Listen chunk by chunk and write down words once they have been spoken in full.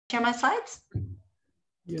share my slides?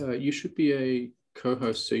 Yeah, you should be a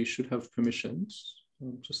co-host, so you should have permissions.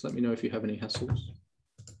 Just let me know if you have any hassles.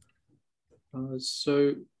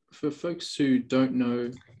 So for folks who don't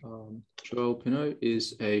know, Joelle Pineau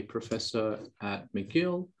is a professor at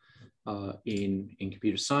McGill in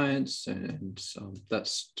computer science, and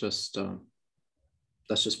that's just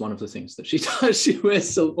one of the things that she does. She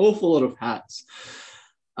wears an awful lot of hats.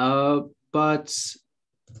 But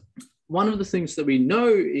one of the things that we know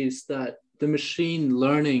is that the machine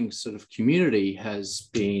learning sort of community has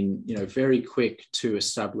been, very quick to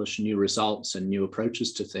establish new results and new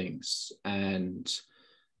approaches to things. And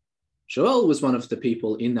Joelle was one of the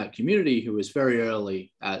people in that community who was very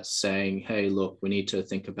early at saying, hey, look, we need to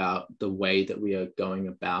think about the way that we're going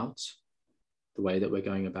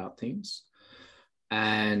about things.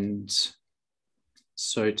 And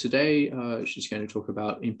so today she's going to talk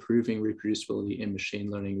about improving reproducibility in machine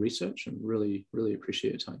learning research, and really, really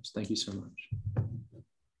appreciate your time. So thank you so much.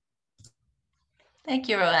 Thank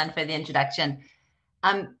you, Rowan, for the introduction.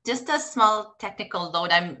 Just a small technical load.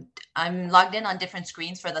 I'm logged in on different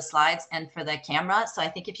screens for the slides and for the camera. So I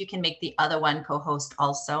think if you can make the other one co-host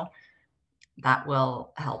also, that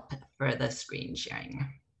will help for the screen sharing.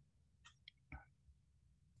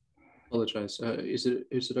 Apologize. Is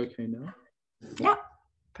it okay now? Yeah,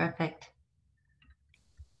 perfect.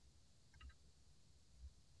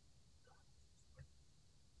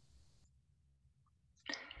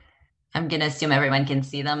 I'm going to assume everyone can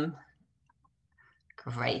see them.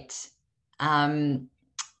 Great.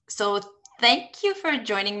 So thank you for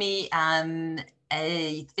joining me.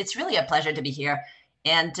 It's really a pleasure to be here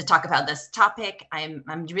and to talk about this topic.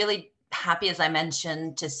 I'm really happy, as I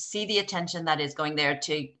mentioned, to see the attention that is going there,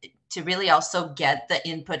 to really also get the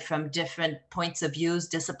input from different points of views,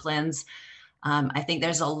 disciplines. I think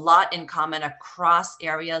there's a lot in common across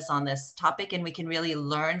areas on this topic, and we can really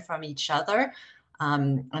learn from each other.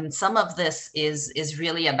 And some of this is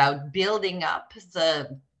really about building up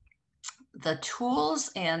the tools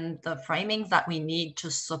and the framings that we need to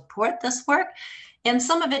support this work. And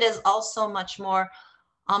some of it is also much more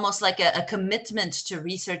almost like a commitment to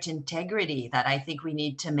research integrity that I think we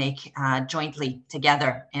need to make jointly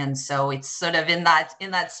together. And so it's sort of in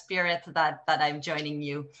that spirit that I'm joining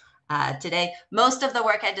you today. Most of the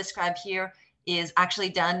work I describe here is actually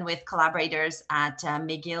done with collaborators at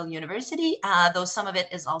McGill University, though some of it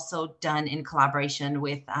is also done in collaboration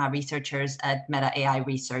with researchers at Meta AI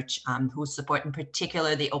Research, who support in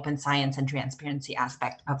particular the open science and transparency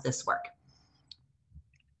aspect of this work.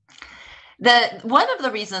 One of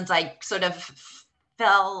the reasons I sort of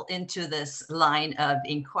fell into this line of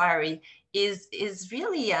inquiry is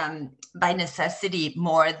really by necessity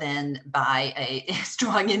more than by a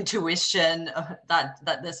strong intuition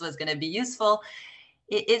that this was going to be useful.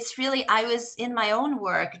 It's really, I was in my own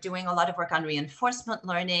work doing a lot of work on reinforcement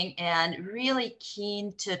learning and really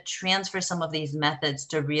keen to transfer some of these methods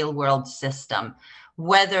to real world system,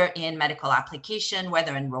 whether in medical application,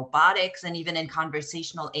 whether in robotics, and even in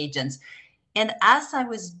conversational agents. And as I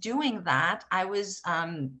was doing that, I was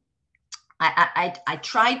I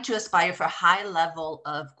tried to aspire for a high level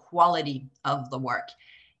of quality of the work.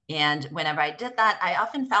 And whenever I did that, I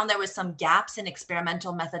often found there was some gaps in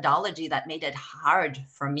experimental methodology that made it hard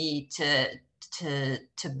for me to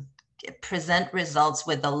present results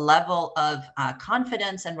with the level of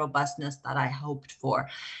confidence and robustness that I hoped for.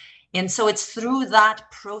 And so it's through that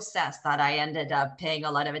process that I ended up paying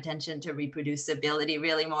a lot of attention to reproducibility,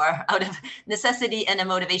 really more out of necessity and a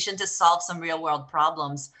motivation to solve some real world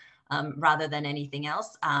problems. Rather than anything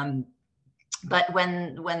else. But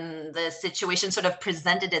when the situation sort of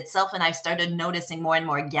presented itself and I started noticing more and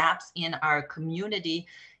more gaps in our community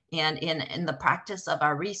and in the practice of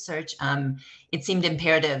our research, it seemed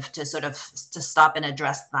imperative to to stop and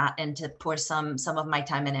address that and to pour some of my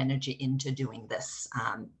time and energy into doing this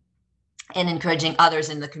and encouraging others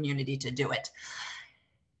in the community to do it.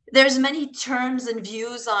 There's many terms and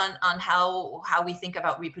views on how we think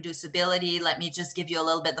about reproducibility. Let me just give you a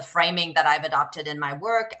little bit the framing that I've adopted in my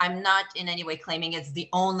work. I'm not in any way claiming it's the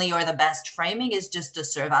only or the best framing. It's just to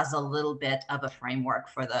serve as a little bit of a framework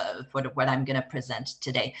for what I'm going to present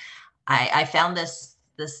today. I found this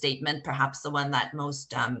statement perhaps the one that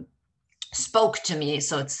most spoke to me,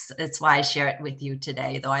 so it's why I share it with you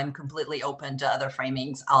today, though I'm completely open to other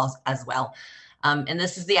framings as well. And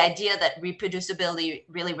this is the idea that reproducibility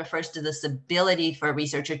really refers to this ability for a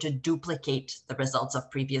researcher to duplicate the results of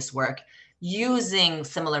previous work using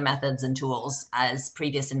similar methods and tools as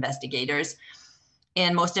previous investigators.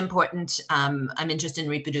 And most important, I'm interested in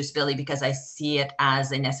reproducibility because I see it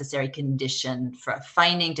as a necessary condition for a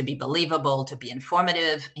finding to be believable, to be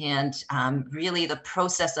informative. And really the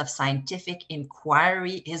process of scientific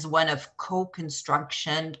inquiry is one of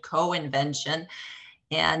co-construction, co-invention.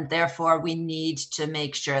 And therefore we need to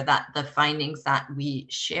make sure that the findings that we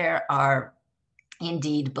share are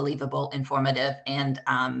indeed believable, informative, and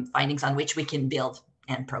findings on which we can build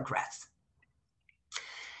and progress.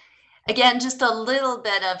 Again, just a little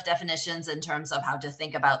bit of definitions in terms of how to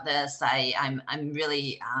think about this. I'm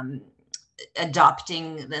really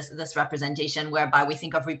adopting this representation whereby we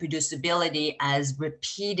think of reproducibility as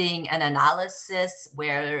repeating an analysis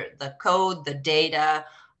where the code, the data,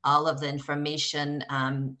 all of the information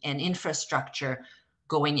and infrastructure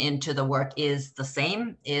going into the work is the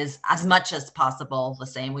same, is as much as possible the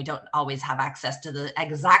same. We don't always have access to the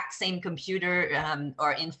exact same computer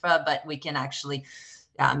or infra, but we can actually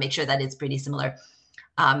make sure that it's pretty similar.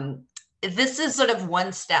 This is sort of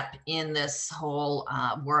one step in this whole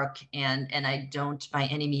work, and I don't by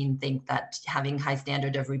any means think that having high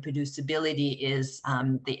standard of reproducibility is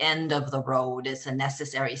the end of the road. It's a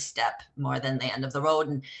necessary step more than the end of the road.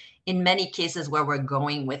 And in many cases where we're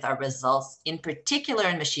going with our results, in particular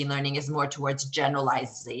in machine learning, is more towards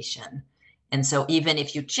generalization. And so even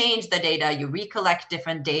if you change the data, you recollect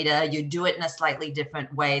different data, you do it in a slightly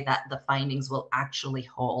different way, that the findings will actually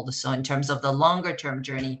hold. So in terms of the longer term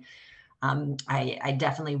journey, I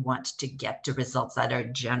definitely want to get to results that are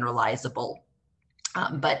generalizable.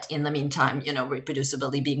 But in the meantime,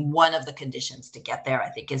 reproducibility being one of the conditions to get there, I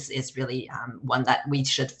think is really one that we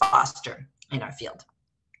should foster in our field.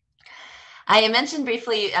 I mentioned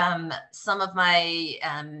briefly some of my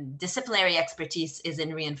disciplinary expertise is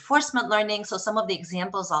in reinforcement learning. So some of the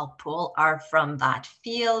examples I'll pull are from that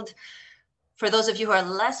field. For those of you who are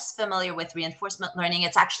less familiar with reinforcement learning,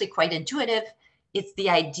 it's actually quite intuitive. It's the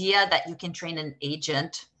idea that you can train an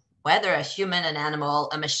agent, whether a human, an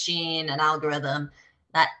animal, a machine, an algorithm.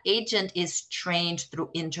 That agent is trained through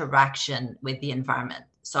interaction with the environment.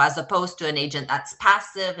 So as opposed to an agent that's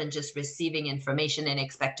passive and just receiving information and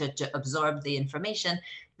expected to absorb the information,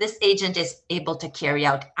 this agent is able to carry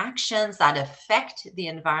out actions that affect the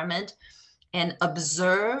environment and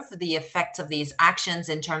observe the effects of these actions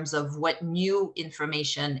in terms of what new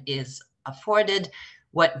information is afforded,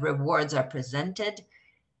 what rewards are presented.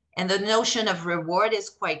 And the notion of reward is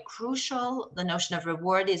quite crucial. The notion of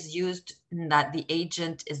reward is used in that the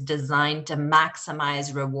agent is designed to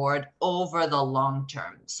maximize reward over the long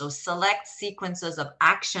term. So select sequences of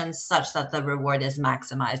actions such that the reward is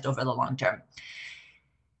maximized over the long term.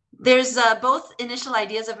 There's both initial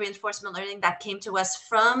ideas of reinforcement learning that came to us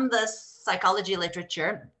from the psychology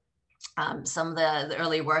literature. Some of the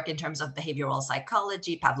early work in terms of behavioral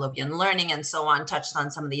psychology, Pavlovian learning, and so on touched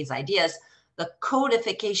on some of these ideas. The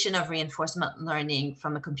codification of reinforcement learning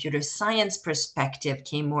from a computer science perspective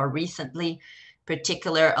came more recently. In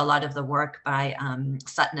particular, a lot of the work by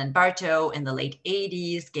Sutton and Bartow in the late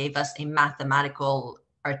 80s gave us a mathematical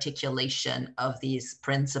articulation of these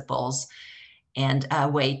principles and a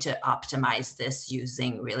way to optimize this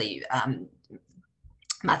using really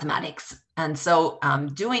mathematics. And so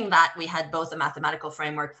doing that, we had both a mathematical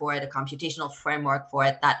framework for it, a computational framework for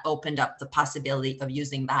it that opened up the possibility of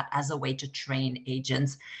using that as a way to train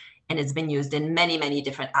agents. And it's been used in many, many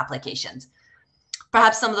different applications.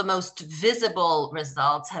 Perhaps some of the most visible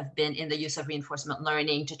results have been in the use of reinforcement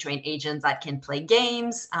learning to train agents that can play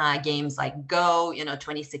games, games like Go.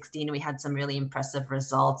 2016, we had some really impressive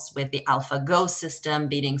results with the AlphaGo system,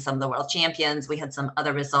 beating some of the world champions. We had some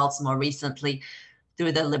other results more recently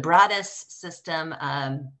through the Libratus system,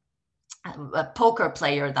 a poker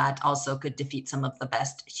player that also could defeat some of the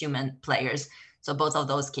best human players. So both of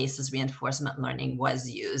those cases, reinforcement learning was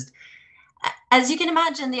used. As you can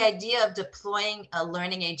imagine, the idea of deploying a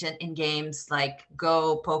learning agent in games like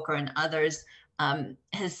Go, poker, and others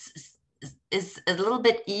is a little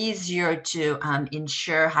bit easier to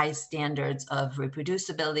ensure high standards of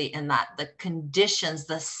reproducibility, in that the conditions,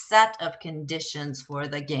 the set of conditions for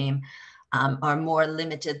the game are more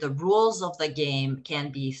limited. The rules of the game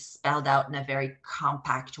can be spelled out in a very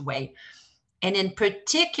compact way. And in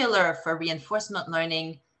particular for reinforcement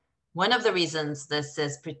learning, one of the reasons this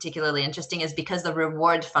is particularly interesting is because the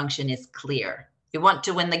reward function is clear. You want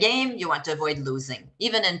to win the game, you want to avoid losing.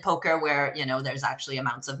 Even in poker where, there's actually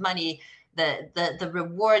amounts of money, the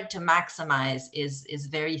reward to maximize is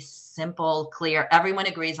very simple, clear. Everyone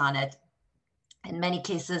agrees on it. In many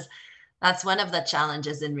cases, that's one of the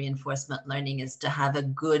challenges in reinforcement learning, is to have a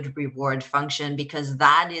good reward function, because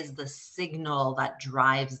that is the signal that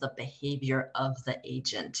drives the behavior of the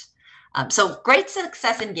agent. So great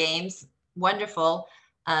success in games. wonderful.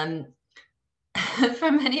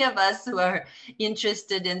 For many of us who are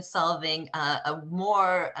interested in solving a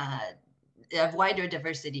wider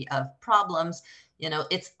diversity of problems,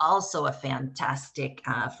 it's also a fantastic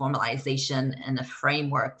formalization and a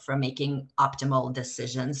framework for making optimal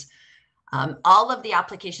decisions. All of the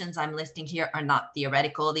applications I'm listing here are not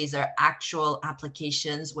theoretical. These are actual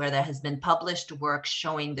applications where there has been published work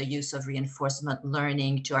showing the use of reinforcement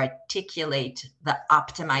learning to articulate the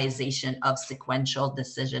optimization of sequential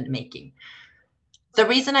decision making. The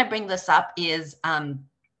reason I bring this up is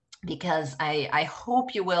because I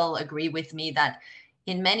hope you will agree with me that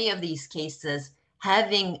in many of these cases,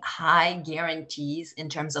 having high guarantees in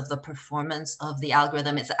terms of the performance of the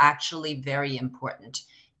algorithm is actually very important.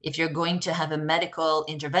 If you're going to have a medical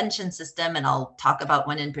intervention system, and I'll talk about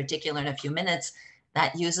one in particular in a few minutes,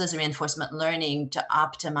 that uses reinforcement learning to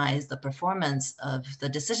optimize the performance of the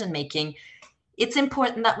decision making, it's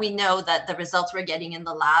important that we know that the results we're getting in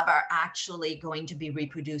the lab are actually going to be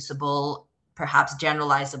reproducible, perhaps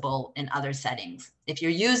generalizable in other settings. If you're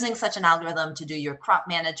using such an algorithm to do your crop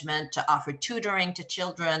management, to offer tutoring to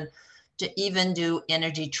children, to even do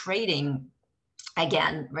energy trading,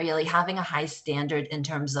 again, really having a high standard in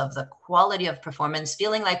terms of the quality of performance,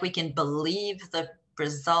 feeling like we can believe the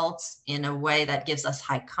results in a way that gives us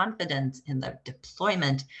high confidence in the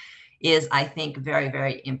deployment is, I think, very,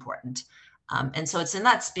 very important. And so it's in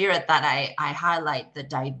that spirit that I highlight the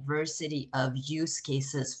diversity of use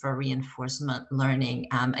cases for reinforcement learning.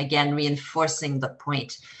 Again, reinforcing the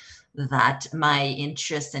point that my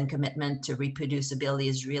interest and commitment to reproducibility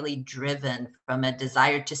is really driven from a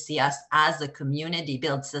desire to see us as a community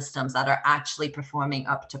build systems that are actually performing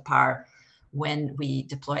up to par when we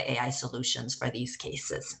deploy AI solutions for these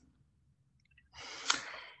cases.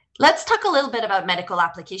 Let's talk a little bit about medical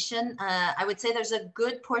application. I would say there's a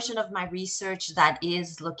good portion of my research that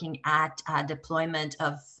is looking at deployment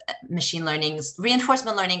of machine learning,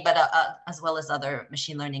 reinforcement learning, but as well as other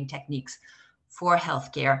machine learning techniques for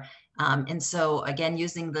healthcare. And so again,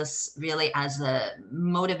 using this really as a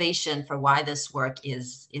motivation for why this work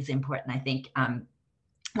is important, I think.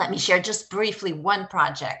 Let me share just briefly one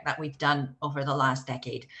project that we've done over the last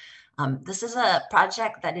decade. This is a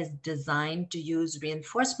project that is designed to use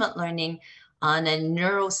reinforcement learning on a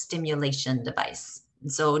neurostimulation device.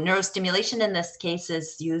 So neurostimulation in this case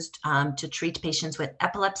is used to treat patients with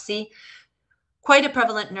epilepsy, quite a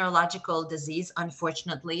prevalent neurological disease.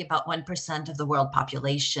 Unfortunately, about 1% of the world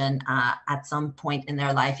population at some point in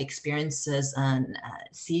their life experiences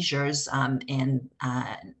seizures and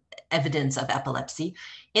evidence of epilepsy.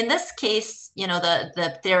 In this case,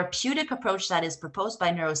 the therapeutic approach that is proposed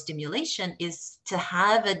by neurostimulation is to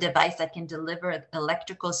have a device that can deliver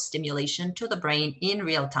electrical stimulation to the brain in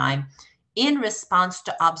real time in response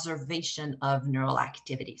to observation of neural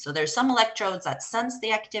activity. So there's some electrodes that sense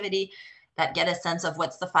the activity, that get a sense of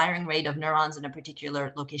what's the firing rate of neurons in a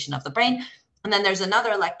particular location of the brain. And then there's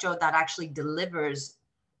another electrode that actually delivers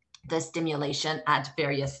the stimulation at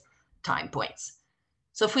various time points.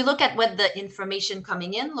 So if we look at what the information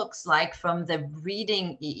coming in looks like from the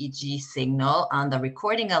reading EEG signal on the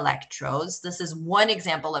recording electrodes, this is one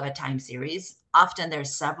example of a time series. Often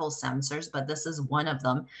there's several sensors, but this is one of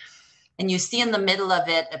them. And you see in the middle of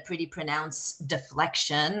it a pretty pronounced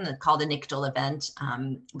deflection called a nictal event.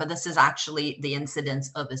 But this is actually the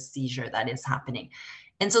incidence of a seizure that is happening.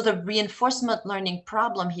 And so the reinforcement learning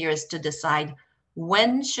problem here is to decide,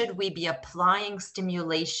 when should we be applying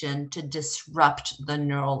stimulation to disrupt the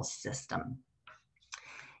neural system?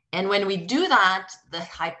 And when we do that, the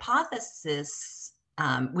hypothesis,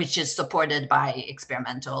 which is supported by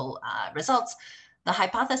experimental results, the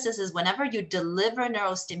hypothesis is whenever you deliver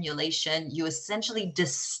neurostimulation, you essentially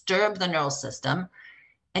disturb the neural system,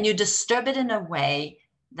 and you disturb it in a way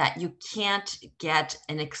that you can't get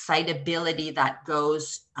an excitability that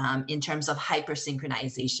goes in terms of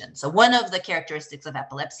hypersynchronization. So one of the characteristics of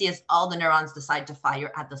epilepsy is all the neurons decide to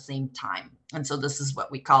fire at the same time. And so this is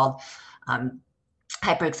what we call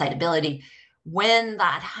hyperexcitability. When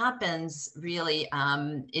that happens, really,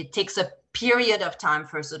 it takes a period of time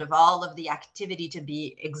for sort of all of the activity to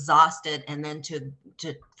be exhausted and then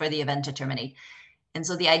for the event to terminate. And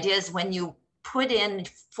so the idea is when you put in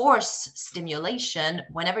force stimulation,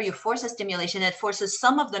 whenever you force a stimulation, it forces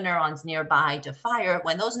some of the neurons nearby to fire.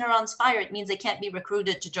 When those neurons fire, it means they can't be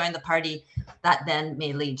recruited to join the party that then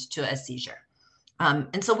may lead to a seizure.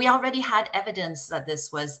 And so we already had evidence that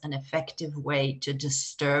this was an effective way to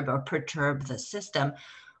disturb or perturb the system.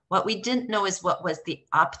 What we didn't know is what was the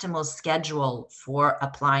optimal schedule for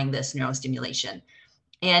applying this neurostimulation.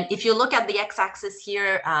 And if you look at the x-axis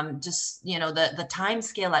here, just, the time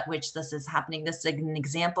scale at which this is happening, this is an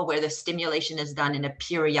example where the stimulation is done in a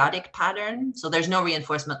periodic pattern. So there's no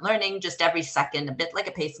reinforcement learning, just every second, a bit like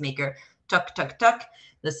a pacemaker, tuck, tuck, tuck,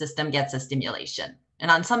 the system gets a stimulation.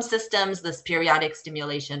 And on some systems, this periodic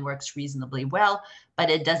stimulation works reasonably well,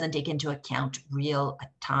 but it doesn't take into account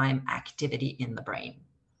real-time activity in the brain.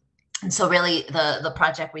 And so really the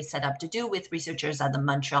project we set up to do with researchers at the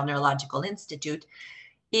Montreal Neurological Institute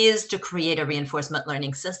is to create a reinforcement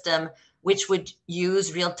learning system which would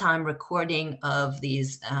use real-time recording of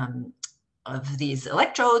these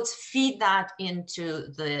electrodes, feed that into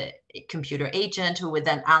the computer agent, who would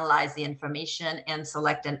then analyze the information and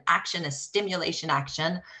select an action, a stimulation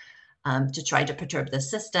action, to try to perturb the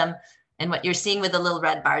system. And what you're seeing with the little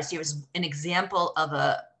red bars here is an example of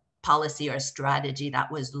a policy or strategy that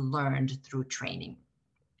was learned through training.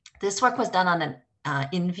 This work was done on an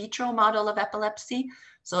in vitro model of epilepsy.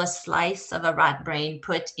 So a slice of a rat brain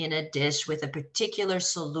put in a dish with a particular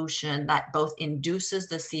solution that both induces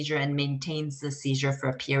the seizure and maintains the seizure for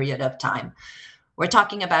a period of time. We're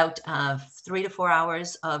talking about 3 to 4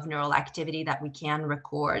 hours of neural activity that we can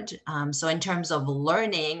record. So in terms of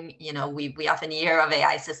learning, we often hear of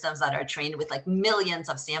AI systems that are trained with like millions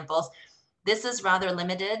of samples. This is rather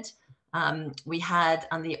limited. We had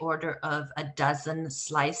on the order of a dozen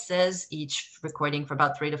slices, each recording for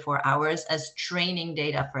about 3 to 4 hours as training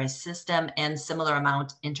data for a system, and similar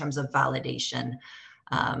amount in terms of validation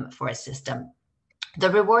for a system. The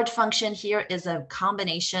reward function here is a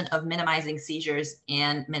combination of minimizing seizures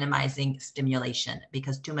and minimizing stimulation,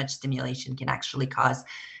 because too much stimulation can actually cause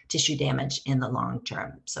tissue damage in the long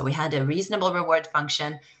term. So we had a reasonable reward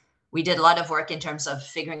function. We did a lot of work in terms of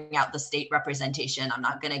figuring out the state representation. I'm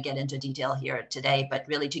not going to get into detail here today, but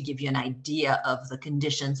really to give you an idea of the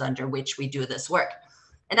conditions under which we do this work.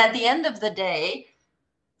 And at the end of the day,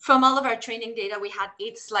 from all of our training data, we had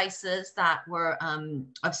 8 slices that were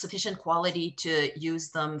of sufficient quality to use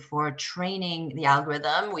them for training the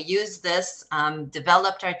algorithm. We used this,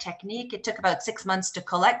 developed our technique. It took about 6 months to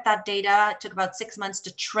collect that data. It took about 6 months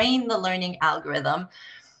to train the learning algorithm.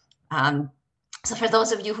 So for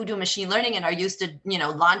those of you who do machine learning and are used to,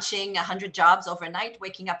 launching 100 jobs overnight,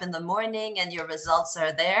 waking up in the morning and your results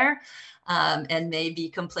are there, and maybe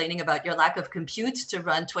complaining about your lack of compute to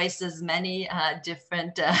run twice as many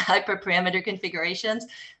different hyperparameter configurations,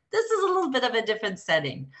 this is a little bit of a different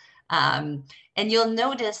setting. And you'll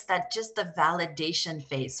notice that just the validation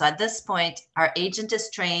phase. So at this point, our agent is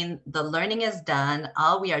trained, the learning is done.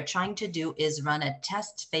 All we are trying to do is run a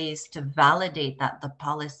test phase to validate that the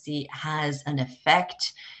policy has an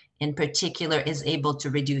effect, in particular is able to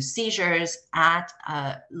reduce seizures at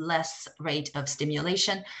a less rate of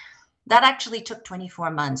stimulation. That actually took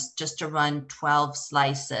 24 months just to run 12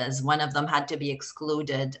 slices. One of them had to be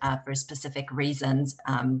excluded for specific reasons.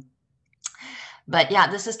 But yeah,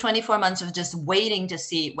 this is 24 months of just waiting to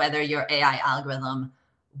see whether your AI algorithm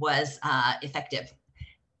was effective.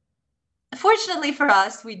 Fortunately for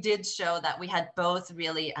us, we did show that we had both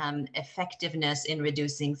really effectiveness in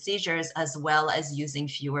reducing seizures, as well as using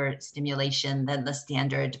fewer stimulation than the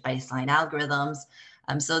standard baseline algorithms.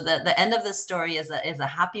 So the end of the story is a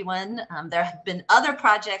happy one. There have been other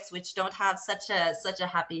projects which don't have such a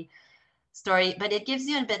happy story, but it gives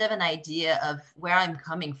you a bit of an idea of where I'm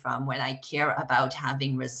coming from when I care about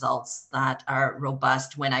having results that are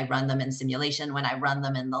robust when I run them in simulation, when I run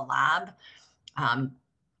them in the lab.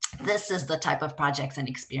 This is the type of projects and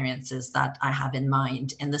experiences that I have in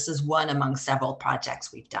mind, and this is one among several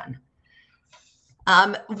projects we've done.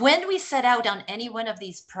 When we set out on any one of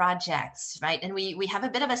these projects, right, and we have a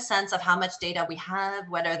bit of a sense of how much data we have,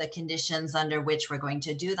 what are the conditions under which we're going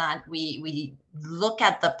to do that, we look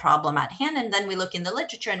at the problem at hand, and then we look in the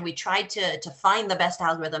literature and we try to find the best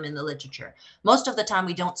algorithm in the literature. Most of the time,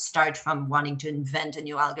 we don't start from wanting to invent a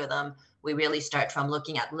new algorithm. We really start from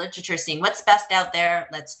looking at literature, seeing what's best out there.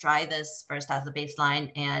 Let's try this first as a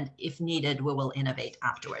baseline, and if needed, we will innovate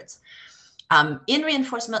afterwards. In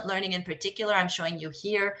reinforcement learning in particular, I'm showing you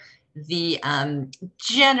here the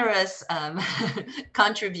generous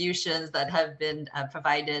contributions that have been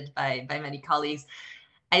provided by many colleagues.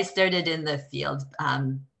 I started in the field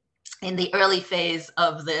in the early phase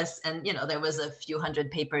of this, and there was a few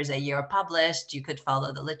hundred papers a year published. You could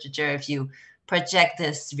follow the literature. If you project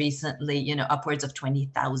this recently, upwards of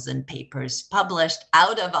 20,000 papers published.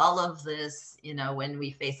 Out of all of this, when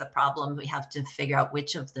we face a problem, we have to figure out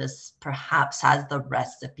which of this perhaps has the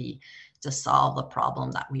recipe to solve the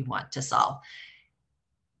problem that we want to solve.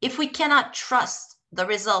 If we cannot trust the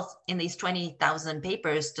results in these 20,000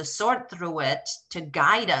 papers to sort through it, to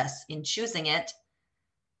guide us in choosing it,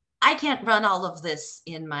 I can't run all of this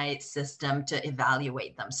in my system to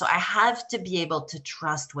evaluate them. So I have to be able to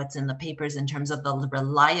trust what's in the papers in terms of the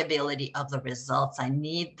reliability of the results. I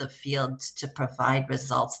need the field to provide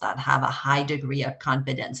results that have a high degree of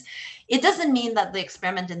confidence. It doesn't mean that the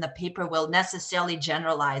experiment in the paper will necessarily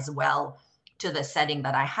generalize well to the setting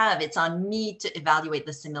that I have. It's on me to evaluate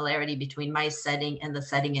the similarity between my setting and the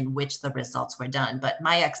setting in which the results were done. But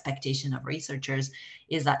my expectation of researchers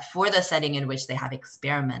is that for the setting in which they have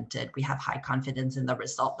experimented, we have high confidence in the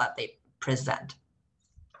result that they present.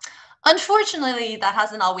 Unfortunately, that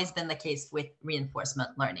hasn't always been the case with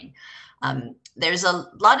reinforcement learning. There's a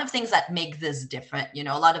lot of things that make this different. You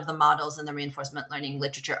know, a lot of the models in the reinforcement learning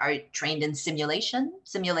literature are trained in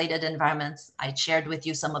simulated environments. I shared with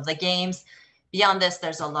you some of the games. Beyond this,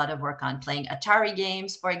 there's a lot of work on playing Atari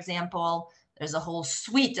games, for example. There's a whole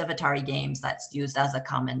suite of Atari games that's used as a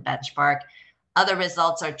common benchmark. Other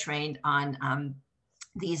results are trained on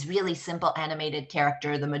these really simple animated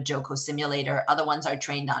character, the Majoko simulator. Other ones are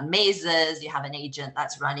trained on mazes. You have an agent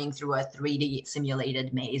that's running through a 3D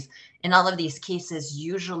simulated maze. In all of these cases,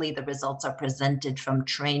 usually the results are presented from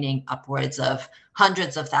training upwards of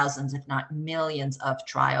hundreds of thousands, if not millions of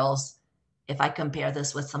trials. If I compare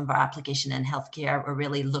this with some of our application in healthcare, we're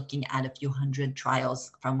really looking at a few hundred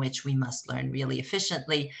trials from which we must learn really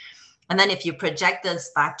efficiently. And then if you project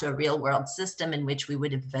this back to a real world system in which we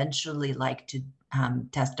would eventually like to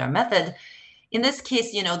test our method, in this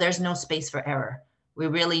case, you know, there's no space for error. We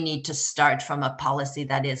really need to start from a policy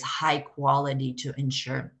that is high quality to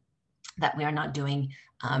ensure that we are not doing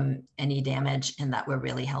any damage and that we're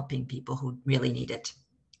really helping people who really need it.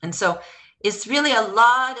 And so it's really a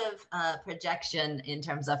lot of projection in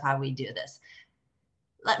terms of how we do this.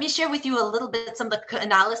 Let me share with you a little bit some of the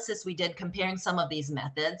analysis we did comparing some of these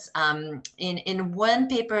methods. In one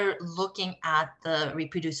paper looking at the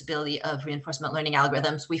reproducibility of reinforcement learning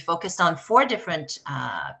algorithms, we focused on 4 different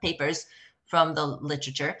papers from the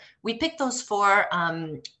literature. We picked those for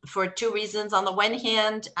 2 reasons. On the one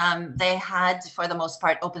hand, they had, for the most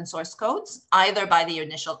part, open source codes, either by the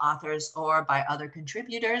initial authors or by other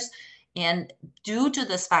contributors. And due to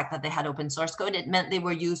this fact that they had open source code, it meant they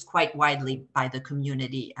were used quite widely by the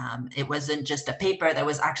community. It wasn't just a paper. There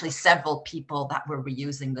was actually several people that were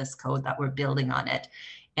reusing this code, that were building on it,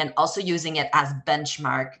 and also using it as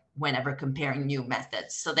benchmark whenever comparing new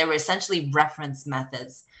methods. So they were essentially reference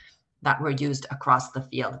methods that were used across the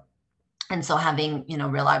field. And so having, you know,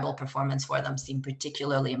 reliable performance for them seemed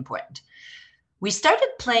particularly important. We started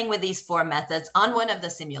playing with these 4 methods on one of the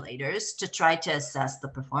simulators to try to assess the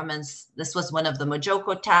performance. This was one of the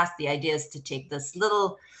Majoko tasks. The idea is to take this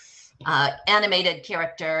little animated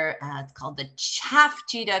character, it's called the half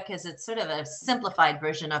cheetah because it's sort of a simplified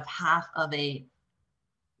version of half of a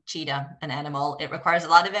cheetah, an animal. It requires a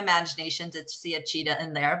lot of imagination to see a cheetah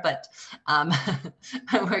in there, but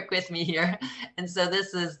work with me here. And so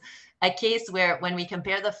this is a case where when we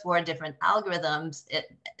compare the 4 different algorithms,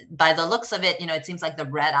 by the looks of it, you know, it seems like the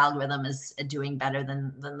red algorithm is doing better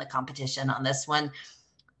than the competition on this one.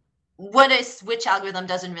 Which algorithm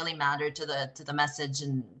doesn't really matter to the message,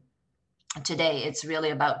 and today it's really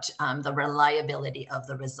about the reliability of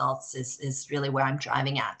the results is really where I'm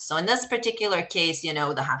driving at. So in this particular case, you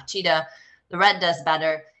know, the half cheetah, the red does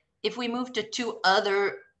better. If we move to 2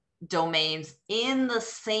 other domains in the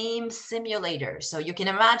same simulator, so you can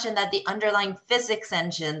imagine that the underlying physics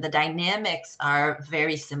engine, the dynamics are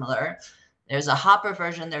very similar. There's a hopper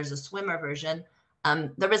version, there's a swimmer version.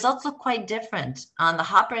 The results look quite different. On the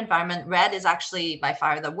hopper environment, red is actually by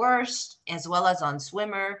far the worst, as well as on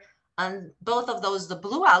swimmer. On both of those, the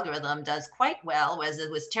blue algorithm does quite well, whereas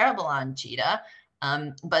it was terrible on cheetah.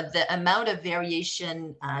 But the amount of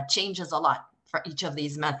variation changes a lot for each of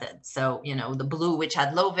these methods. So, you know, the blue, which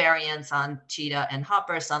had low variance on cheetah and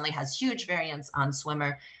hopper, suddenly has huge variance on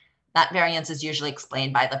swimmer. That variance is usually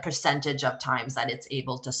explained by the percentage of times that it's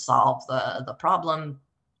able to solve the problem.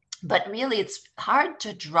 But really, it's hard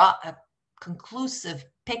to draw a conclusive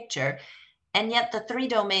picture. And yet the 3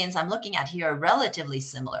 domains I'm looking at here are relatively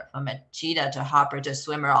similar, from a cheetah to hopper to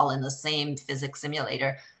swimmer, all in the same physics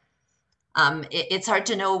simulator. It's hard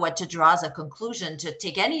to know what to draw as a conclusion to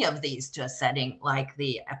take any of these to a setting like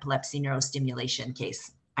the epilepsy neurostimulation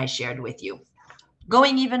case I shared with you.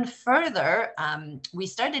 Going even further, we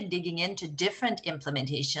started digging into different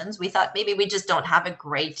implementations. We thought maybe we just don't have a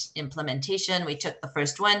great implementation. We took the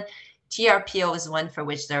first one. TRPO is one for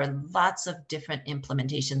which there are lots of different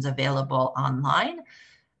implementations available online.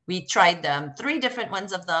 We tried 3 different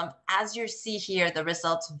ones of them. As you see here, the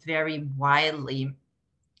results vary widely.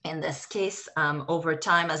 In this case, over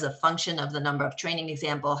time, as a function of the number of training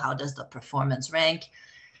example, how does the performance rank?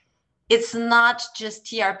 It's not just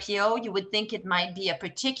TRPO. You would think it might be a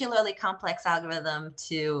particularly complex algorithm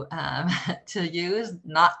to to use.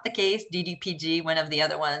 Not the case. DDPG, one of the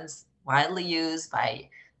other ones, widely used by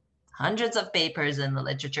hundreds of papers in the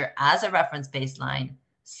literature as a reference baseline.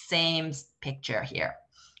 Same picture here.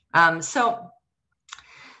 So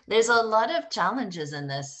there's a lot of challenges in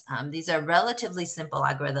this. These are relatively simple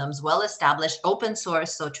algorithms, well-established, open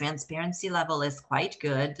source, so transparency level is quite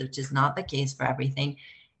good, which is not the case for everything.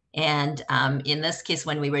 And in this case,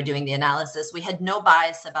 when we were doing the analysis, we had no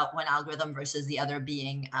bias about one algorithm versus the other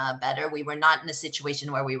being better. We were not in a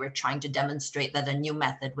situation where we were trying to demonstrate that a new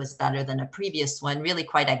method was better than a previous one, really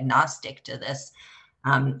quite agnostic to this.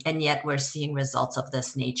 And yet we're seeing results of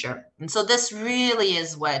this nature. And so this really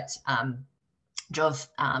is what drove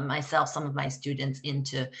myself, some of my students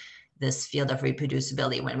into this field of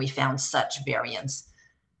reproducibility when we found such variance.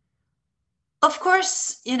 Of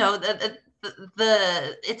course, you know,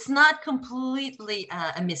 it's not completely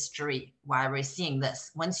a mystery why we're seeing this.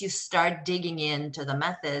 Once you start digging into the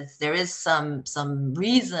methods, there is some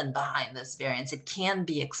reason behind this variance. It can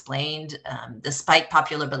be explained. Despite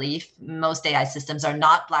popular belief, most AI systems are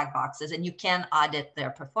not black boxes, and you can audit their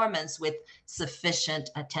performance with sufficient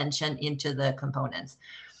attention into the components.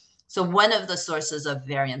 So one of the sources of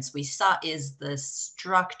variance we saw is the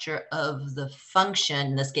structure of the function.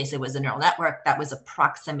 In this case, it was a neural network that was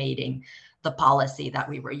approximating the policy that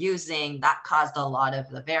we were using. That caused a lot of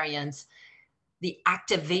the variance. The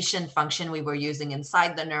activation function we were using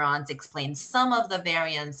inside the neurons explains some of the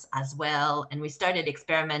variance as well. And we started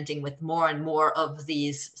experimenting with more and more of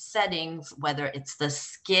these settings, whether it's the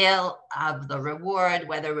scale of the reward,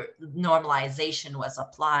 whether normalization was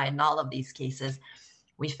applied. In all of these cases,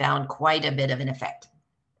 we found quite a bit of an effect.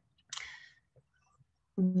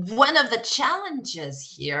 One of the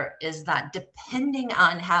challenges here is that depending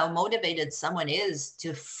on how motivated someone is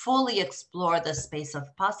to fully explore the space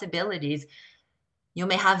of possibilities, you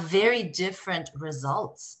may have very different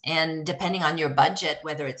results. And depending on your budget,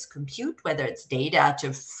 whether it's compute, whether it's data,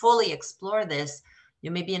 to fully explore this,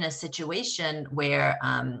 you may be in a situation where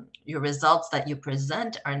your results that you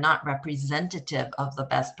present are not representative of the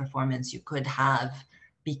best performance you could have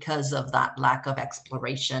because of that lack of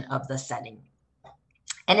exploration of the setting.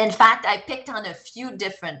 And in fact, I picked on a few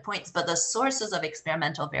different points, but the sources of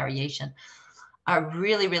experimental variation are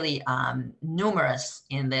really, really numerous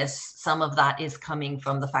in this. Some of that is coming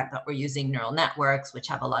from the fact that we're using neural networks, which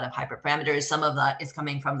have a lot of hyperparameters. Some of that is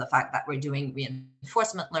coming from the fact that we're doing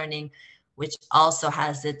reinforcement learning, which also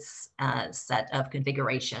has its set of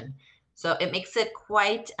configuration. So it makes it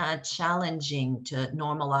quite challenging to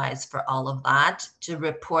normalize for all of that, to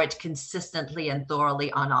report consistently and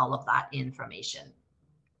thoroughly on all of that information.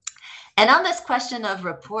 And on this question of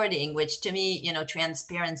reporting, which to me, you know,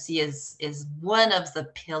 transparency is one of the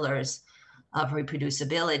pillars of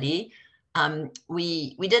reproducibility.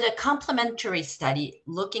 We did a complementary study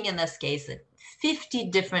looking in this case at 50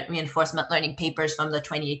 different reinforcement learning papers from the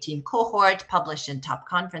 2018 cohort published in top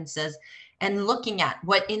conferences, and looking at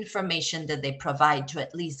what information did they provide to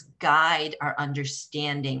at least guide our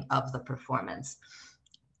understanding of the performance.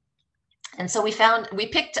 And so we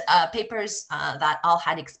picked papers that all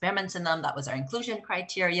had experiments in them. That was our inclusion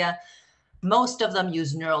criteria. Most of them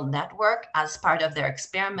use neural network as part of their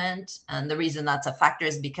experiment. And the reason that's a factor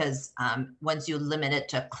is because once you limit it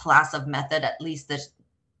to a class of method, at least the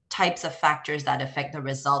types of factors that affect the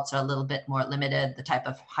results are a little bit more limited, the type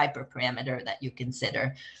of hyperparameter that you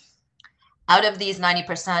consider. Out of these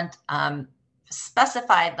 90%,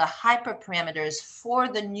 specified the hyperparameters for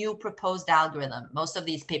the new proposed algorithm. Most of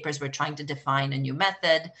these papers were trying to define a new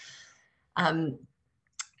method.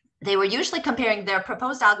 They were usually comparing their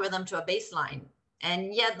proposed algorithm to a baseline,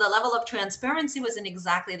 and yet the level of transparency wasn't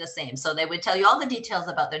exactly the same. So they would tell you all the details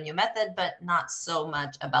about their new method, but not so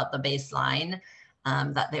much about the baseline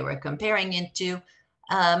that they were comparing it to.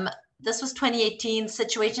 This was 2018.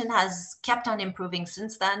 Situation has kept on improving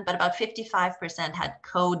since then, but about 55% had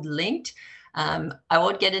code linked. I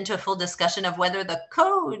won't get into a full discussion of whether the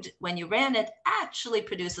code, when you ran it, actually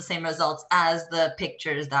produced the same results as the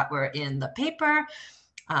pictures that were in the paper.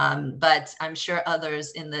 But I'm sure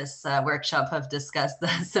others in this workshop have discussed the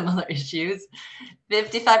similar issues.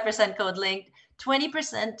 55% code linked,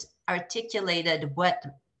 20% articulated what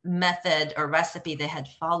method or recipe they had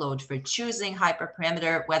followed for choosing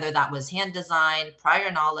hyperparameter, whether that was hand design,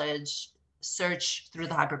 prior knowledge, search through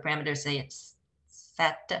the hyperparameter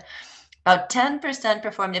set. About 10%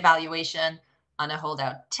 performed evaluation on a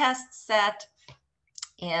holdout test set,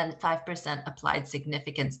 and 5% applied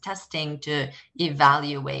significance testing to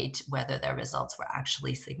evaluate whether their results were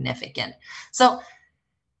actually significant. So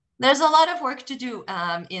There's a lot of work to do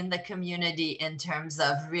in the community in terms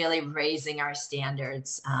of really raising our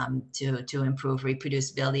standards to improve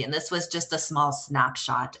reproducibility. And this was just a small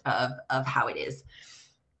snapshot of how it is.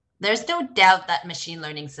 There's no doubt that machine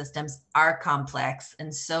learning systems are complex.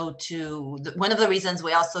 And so one of the reasons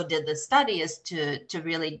we also did this study is to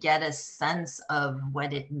really get a sense of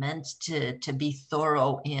what it meant to be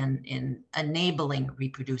thorough in enabling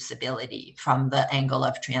reproducibility from the angle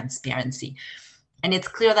of transparency. And it's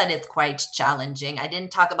clear that it's quite challenging. I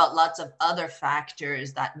didn't talk about lots of other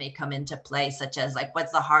factors that may come into play, such as like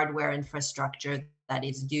what's the hardware infrastructure that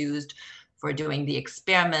is used for doing the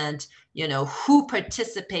experiment, who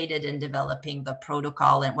participated in developing the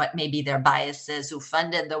protocol and what may be their biases, who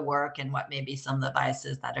funded the work, and what may be some of the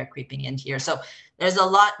biases that are creeping in here. So there's a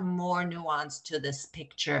lot more nuance to this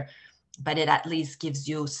picture, but it at least gives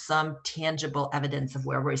you some tangible evidence of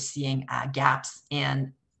where we're seeing gaps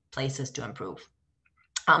and places to improve.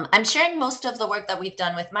 I'm sharing most of the work that we've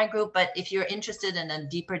done with my group, but if you're interested in a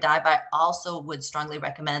deeper dive, I also would strongly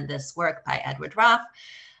recommend this work by Edward Raff,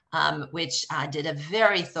 which did a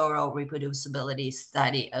very thorough reproducibility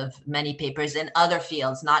study of many papers in other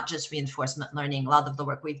fields, not just reinforcement learning. A lot of the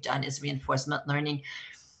work we've done is reinforcement learning,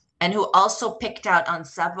 and who also picked out on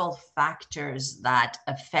several factors that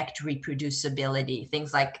affect reproducibility,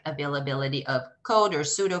 things like availability of code or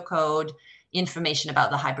pseudocode, information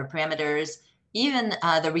about the hyperparameters, even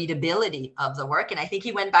the readability of the work. And I think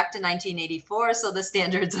he went back to 1984, so the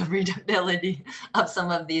standards of readability of some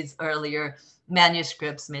of these earlier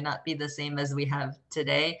manuscripts may not be the same as we have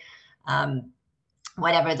today.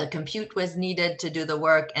 Whatever the compute was needed to do the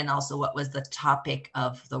work, and also what was the topic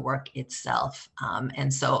of the work itself.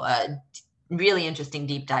 And so a really interesting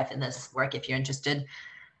deep dive in this work if you're interested.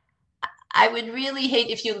 I would really hate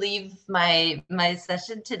if you leave my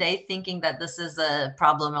session today thinking that this is a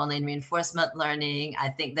problem only in reinforcement learning. I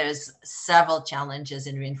think there's several challenges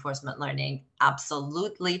in reinforcement learning,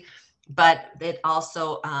 absolutely, but it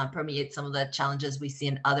also permeates some of the challenges we see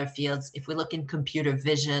in other fields. If we look in computer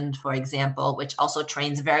vision, for example, which also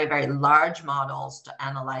trains very, very large models to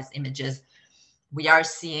analyze images, we are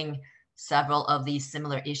seeing several of these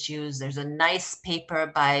similar issues. There's a nice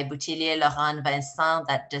paper by Boutillier, Laurent, and Vincent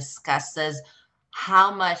that discusses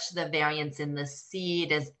how much the variance in the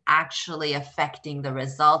seed is actually affecting the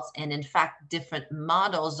results. And in fact, different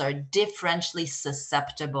models are differentially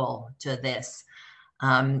susceptible to this.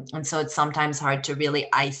 And so it's sometimes hard to really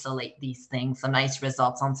isolate these things. Some nice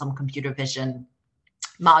results on some computer vision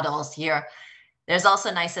models here. There's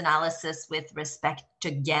also nice analysis with respect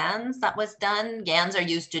to GANs that was done. GANs are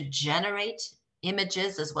used to generate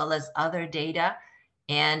images as well as other data.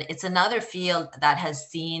 And it's another field that has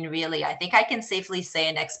seen really, I think I can safely say,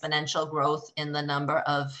 an exponential growth in the number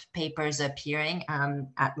of papers appearing,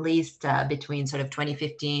 at least between sort of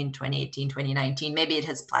 2015, 2018, 2019. Maybe it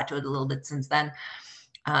has plateaued a little bit since then,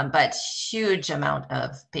 but huge amount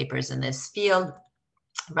of papers in this field,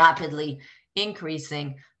 rapidly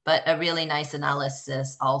increasing. But a really nice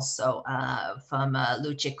analysis also from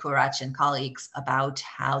Lucic Kurac and colleagues about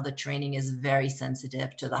how the training is very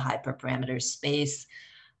sensitive to the hyperparameter space.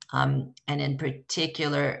 And in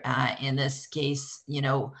particular, in this case,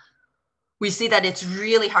 we see that it's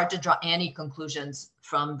really hard to draw any conclusions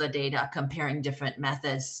from the data comparing different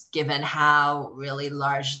methods, given how really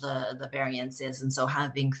large the variance is. And so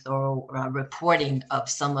having thorough reporting of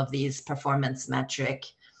some of these performance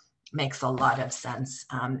metrics makes a lot of sense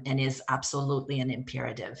and is absolutely an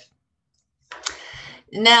imperative.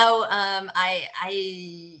 Now,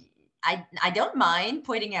 I don't mind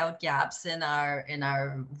pointing out gaps in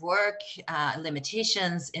our work,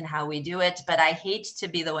 limitations in how we do it, but I hate to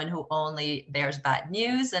be the one who only bears bad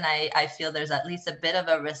news. And I feel there's at least a bit of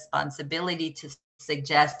a responsibility to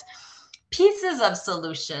suggest pieces of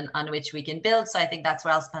solution on which we can build. So I think that's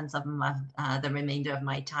where I'll spend some of the remainder of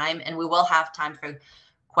my time, and we will have time for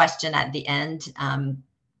question at the end,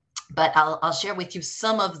 but I'll share with you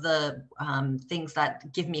some of the things that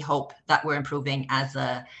give me hope that we're improving as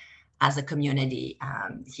a community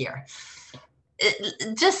here.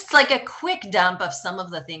 Just like a quick dump of some of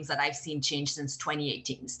the things that I've seen change since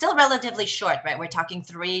 2018. Still relatively short, right? We're talking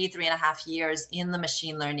three and a half years in the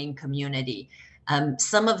machine learning community.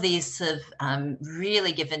 Some of these have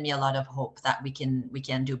really given me a lot of hope that we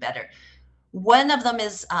can do better. One of them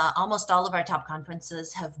is almost all of our top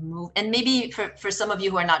conferences have moved, and maybe for some of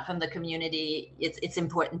you who are not from the community, it's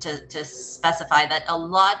important to specify that a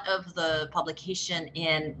lot of the publication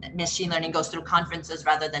in machine learning goes through conferences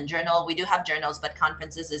rather than journal. We do have journals, but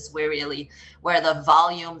conferences is where the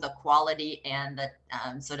volume, the quality, and the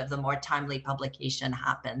sort of the more timely publication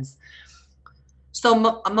happens.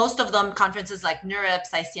 So most of them, conferences like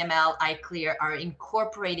NeurIPS, ICML, iClear, are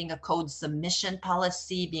incorporating a code submission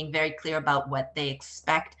policy, being very clear about what they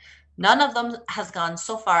expect. None of them has gone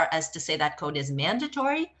so far as to say that code is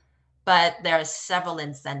mandatory, but there are several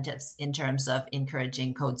incentives in terms of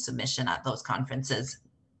encouraging code submission at those conferences.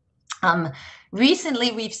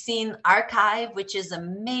 Recently, we've seen arXiv, which is a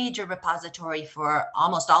major repository for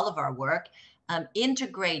almost all of our work,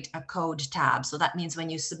 integrate a code tab. So that means when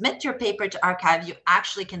you submit your paper to arXiv, you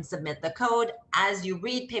actually can submit the code. As you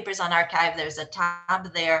read papers on arXiv, there's a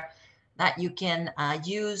tab there that you can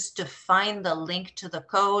use to find the link to the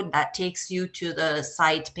code that takes you to the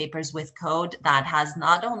site Papers with Code that has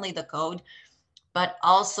not only the code, but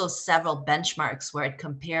also several benchmarks where it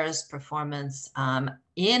compares performance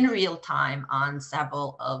in real time on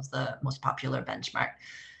several of the most popular benchmarks.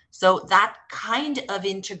 So that kind of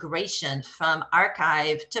integration from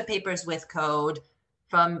arXiv to Papers with Code,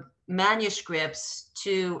 from manuscripts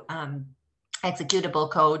to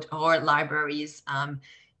executable code or libraries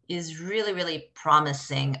is really, really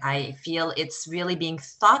promising. I feel it's really being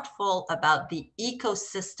thoughtful about the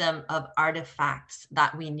ecosystem of artifacts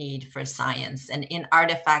that we need for science. And in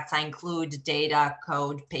artifacts, I include data,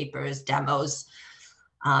 code, papers, demos,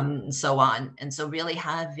 so on. And so really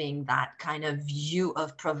having that kind of view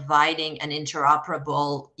of providing an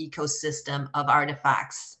interoperable ecosystem of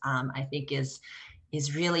artifacts, I think is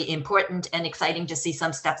really important and exciting to see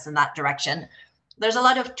some steps in that direction. There's a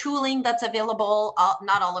lot of tooling that's available.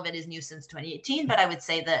 Not all of it is new since 2018, but I would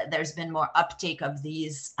say that there's been more uptake of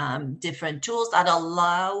these different tools that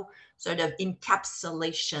allow sort of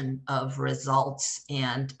encapsulation of results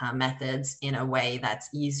and methods in a way that's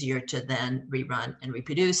easier to then rerun and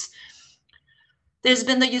reproduce. There's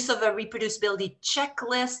been the use of a reproducibility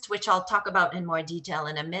checklist, which I'll talk about in more detail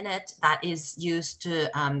in a minute, that is used to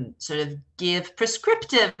sort of give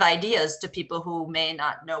prescriptive ideas to people who may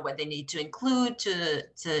not know what they need to include to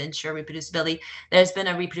ensure reproducibility. There's been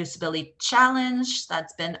a reproducibility challenge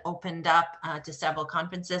that's been opened up to several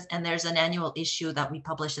conferences, and there's an annual issue that we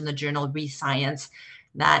publish in the journal Rescience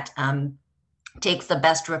that takes the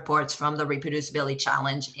best reports from the reproducibility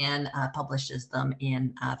challenge and publishes them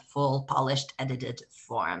in a full polished edited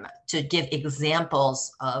form to give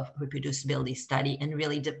examples of reproducibility study and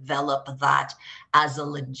really develop that as a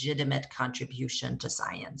legitimate contribution to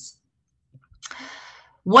science.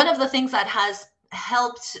 One of the things that has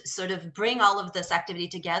helped sort of bring all of this activity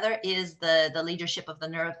together is the leadership of the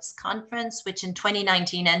NeurIPS conference, which in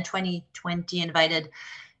 2019 and 2020 invited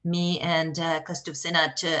me and Kostov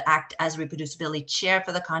Sinha to act as reproducibility chair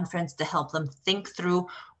for the conference to help them think through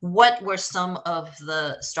what were some of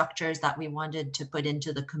the structures that we wanted to put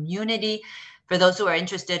into the community. For those who are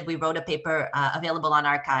interested, we wrote a paper available on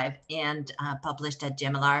arXiv and published at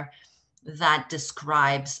JMLR that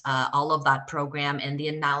describes all of that program and the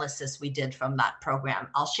analysis we did from that program.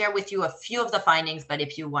 I'll share with you a few of the findings, but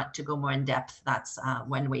if you want to go more in depth, that's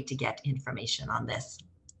one way to get information on this.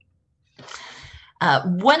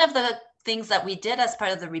 One of the things that we did as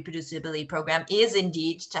part of the reproducibility program is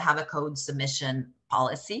indeed to have a code submission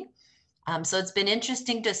policy. So it's been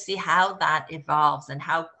interesting to see how that evolves and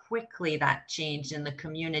how quickly that changed in the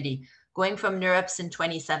community, going from NeurIPS in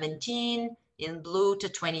 2017 in blue to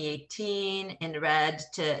 2018 in red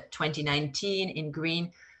to 2019 in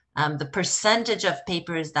green. The percentage of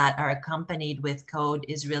papers that are accompanied with code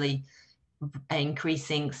is really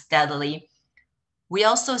increasing steadily. We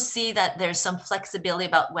also see that there's some flexibility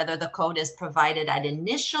about whether the code is provided at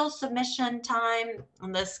initial submission time.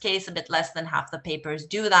 In this case, a bit less than half the papers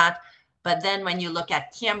do that. But then when you look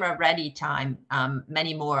at camera ready time,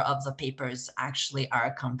 many more of the papers actually are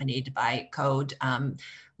accompanied by code,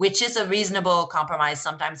 which is a reasonable compromise.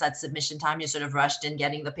 Sometimes at submission time, you're sort of rushed in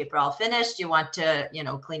getting the paper all finished. You want to,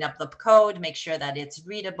 clean up the code, make sure that it's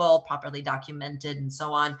readable, properly documented, and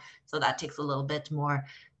so on. So that takes a little bit more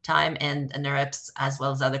time, and NeurIPS, as well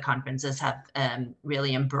as other conferences, have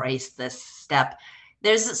really embraced this step.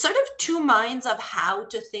 There's sort of two minds of how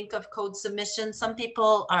to think of code submission. Some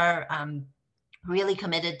people are really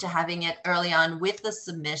committed to having it early on with the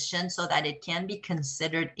submission so that it can be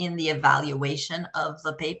considered in the evaluation of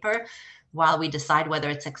the paper while we decide whether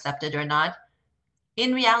it's accepted or not.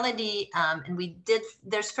 In reality, and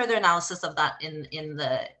there's further analysis of that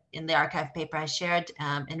in the arXiv paper I shared,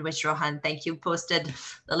 in which Rohan, thank you, posted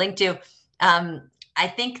the link to. I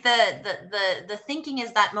think the thinking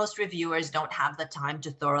is that most reviewers don't have the time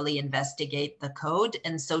to thoroughly investigate the code,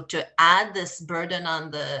 and so to add this burden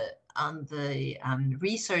on the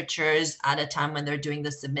researchers at a time when they're doing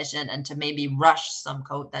the submission and to maybe rush some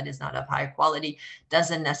code that is not of high quality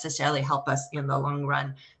doesn't necessarily help us in the long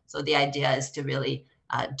run. So the idea is to really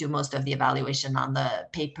do most of the evaluation on the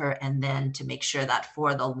paper, and then to make sure that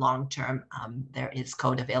for the long term, there is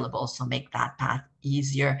code available. So make that path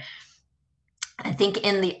easier. I think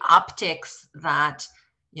in the optics that,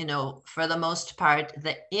 you know, for the most part,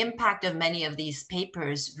 the impact of many of these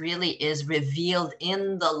papers really is revealed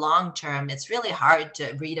in the long term. It's really hard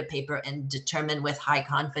to read a paper and determine with high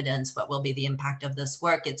confidence what will be the impact of this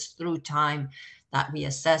work. It's through time that we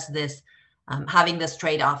assess this. Having this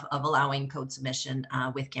trade-off of allowing code submission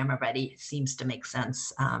with camera ready seems to make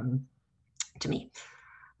sense to me.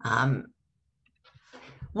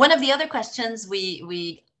 One of the other questions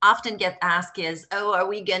we often get asked is, oh, are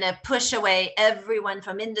we going to push away everyone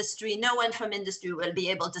from industry? No one from industry will be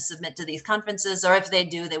able to submit to these conferences, or if they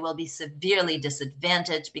do, they will be severely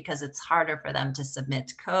disadvantaged because it's harder for them to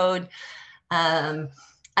submit code.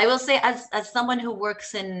 I will say, as someone who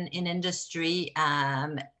works in industry,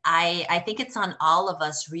 I think it's on all of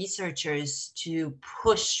us researchers to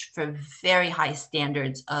push for very high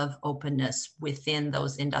standards of openness within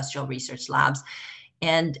those industrial research labs,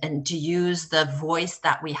 and to use the voice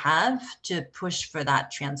that we have to push for that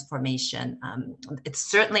transformation. It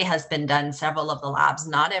certainly has been done in several of the labs,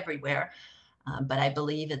 not everywhere, but I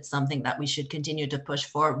believe it's something that we should continue to push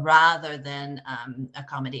for rather than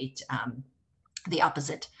accommodate the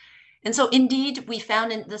opposite. And so indeed, we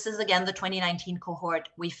found, and this is again the 2019 cohort,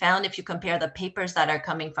 we found if you compare the papers that are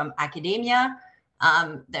coming from academia,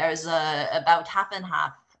 there's about half and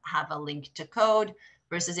half have a link to code,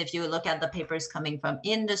 versus if you look at the papers coming from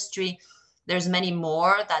industry, there's many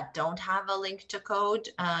more that don't have a link to code,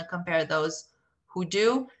 compare those who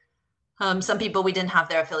do. Some people, we didn't have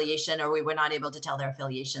their affiliation, or we were not able to tell their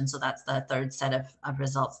affiliation, so that's the third set of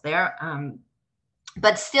results there.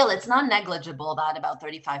 But still, it's not negligible that about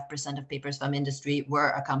 35% of papers from industry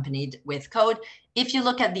were accompanied with code. If you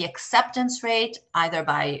look at the acceptance rate, either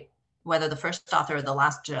by whether the first author or the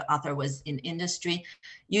last author was in industry,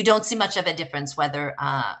 you don't see much of a difference whether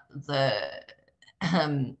the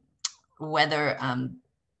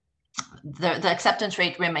acceptance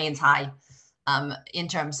rate remains high in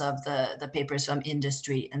terms of the papers from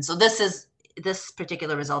industry. And so this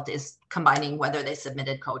particular result is combining whether they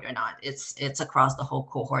submitted code or not. It's across the whole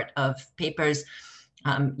cohort of papers.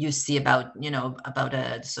 You see about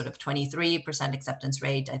a sort of 23% acceptance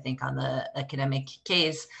rate, I think, on the academic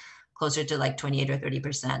case, closer to like 28 or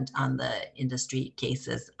 30% on the industry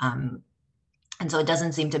cases. And so it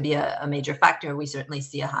doesn't seem to be a major factor. We certainly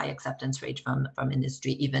see a high acceptance rate from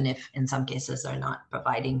industry, even if in some cases they're not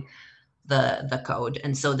providing the code.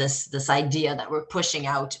 And so this idea that we're pushing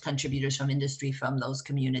out contributors from industry from those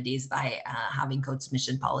communities by having code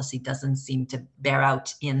submission policy doesn't seem to bear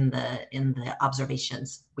out in the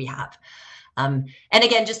observations we have. And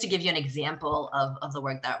again, just to give you an example of the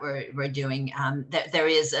work that we're doing, there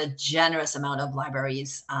is a generous amount of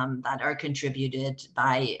libraries that are contributed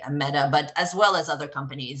by Meta, but as well as other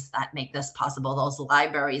companies that make this possible. Those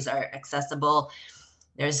libraries are accessible.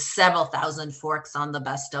 There's several thousand forks on the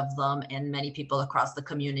best of them, and many people across the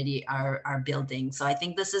community are building. So I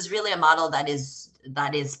think this is really a model that is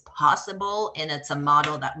possible, and it's a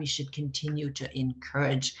model that we should continue to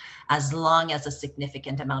encourage as long as a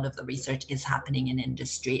significant amount of the research is happening in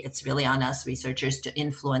industry. It's really on us researchers to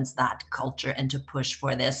influence that culture and to push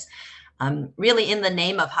for this, really in the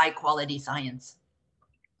name of high quality science.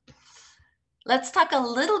 Let's talk a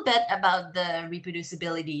little bit about the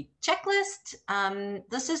reproducibility checklist.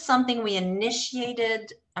 This is something we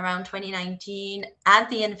initiated around 2019 at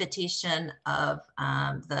the invitation of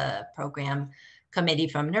the program committee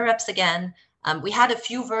from NeurIPS again. We had a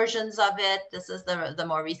few versions of it. This is the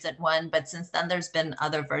more recent one, but since then there's been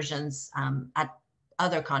other versions at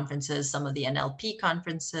other conferences. Some of the NLP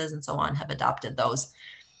conferences and so on have adopted those.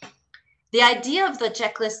 The idea of the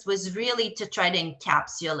checklist was really to try to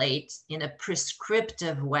encapsulate in a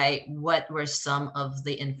prescriptive way what were some of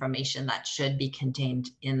the information that should be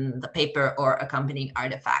contained in the paper or accompanying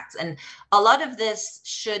artifacts. And a lot of this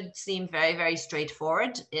should seem very, very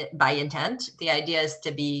straightforward by intent. The idea is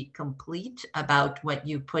to be complete about what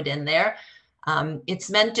you put in there. It's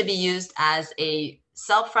meant to be used as a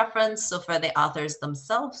self-reference, so for the authors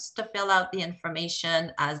themselves to fill out the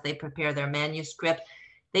information as they prepare their manuscript.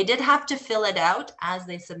 They did have to fill it out as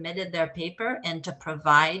they submitted their paper and to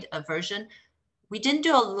provide a version. We didn't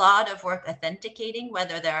do a lot of work authenticating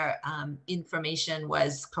whether their information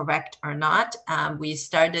was correct or not. We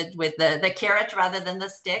started with the carrot rather than the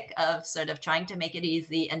stick of sort of trying to make it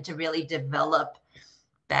easy and to really develop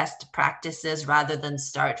best practices rather than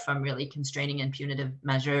start from really constraining and punitive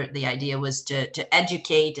measure. The idea was to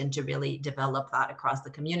educate and to really develop that across the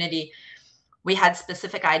community. We had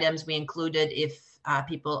specific items we included if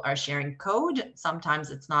people are sharing code. Sometimes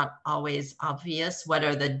it's not always obvious what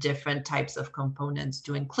are the different types of components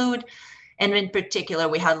to include. And in particular,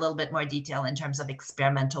 we had a little bit more detail in terms of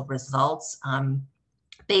experimental results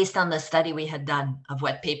based on the study we had done of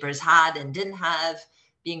what papers had and didn't have,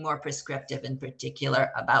 being more prescriptive in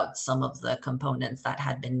particular about some of the components that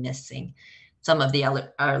had been missing, some of the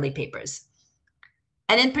early papers.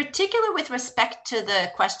 And in particular, with respect to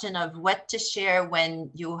the question of what to share when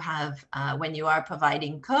you are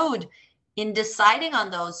providing code, in deciding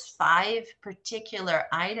on those 5 particular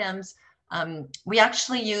items, we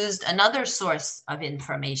actually used another source of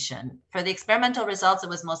information. For the experimental results, it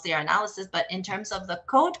was mostly our analysis, but in terms of the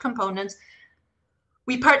code components,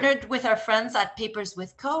 we partnered with our friends at Papers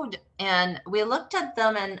with Code, and we looked at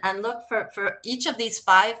them and looked for each of these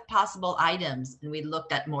 5 possible items. And we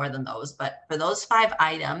looked at more than those, but for those 5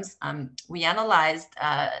 items, we analyzed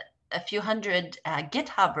a few hundred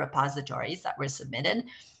GitHub repositories that were submitted.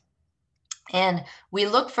 And we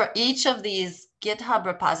looked for each of these GitHub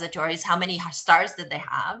repositories, how many stars did they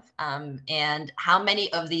have, and how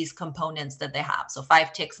many of these components did they have. So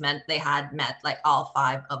 5 ticks meant they had met like all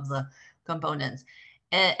 5 of the components.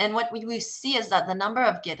 And what we see is that the number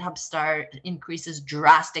of GitHub star increases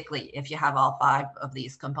drastically if you have all 5 of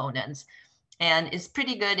these components. And it's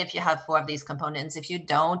pretty good if you have 4 of these components. If you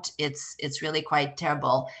don't, it's really quite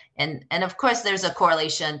terrible. And of course, there's a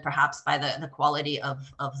correlation perhaps by the quality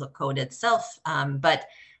of the code itself. But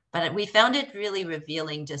we found it really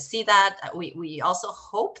revealing to see that. We also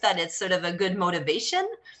hope that it's sort of a good motivation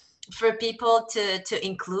for people to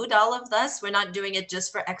include all of this. We're not doing it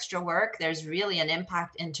just for extra work. There's really an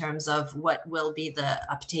impact in terms of what will be the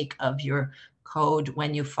uptake of your code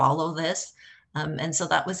when you follow this. And so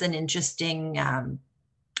that was an interesting,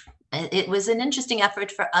 it was an interesting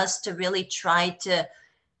effort for us to really try to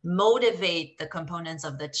motivate the components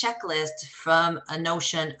of the checklist from a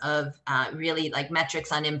notion of really like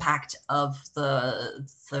metrics on impact of the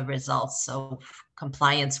results. So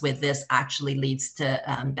compliance with this actually leads to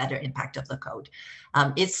better impact of the code.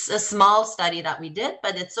 It's a small study that we did,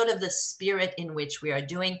 but it's sort of the spirit in which we are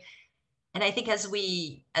doing. And I think as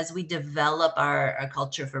we develop our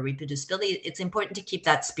culture for reproducibility, it's important to keep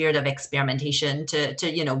that spirit of experimentation, to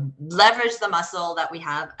leverage the muscle that we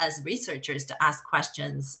have as researchers to ask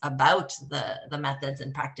questions about the methods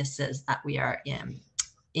and practices that we are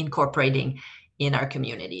incorporating in our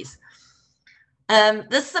communities.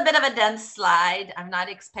 This is a bit of a dense slide. I'm not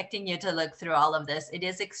expecting you to look through all of this. It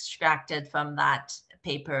is extracted from that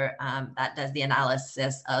paper that does the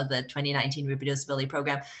analysis of the 2019 reproducibility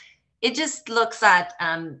program. It just looks at,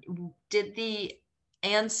 did the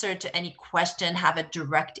answer to any question have a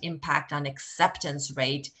direct impact on acceptance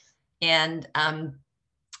rate? And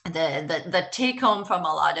the take home from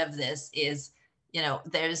a lot of this is,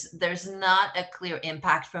 there's not a clear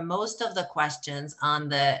impact for most of the questions on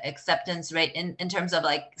the acceptance rate in terms of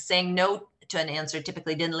like saying no to an answer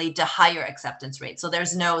typically didn't lead to higher acceptance rate. So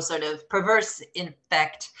there's no sort of perverse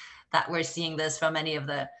effect that we're seeing this from any of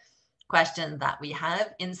the questions that we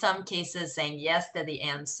have. In some cases, saying yes to the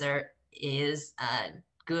answer is a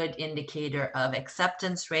good indicator of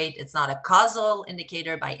acceptance rate. It's not a causal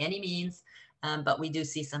indicator by any means, but we do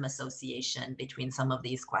see some association between some of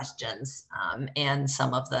these questions and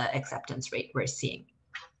some of the acceptance rate we're seeing.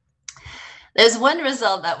 There's one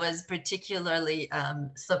result that was particularly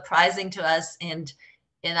surprising to us, and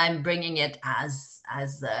I'm bringing it as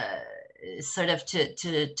sort of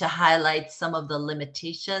to highlight some of the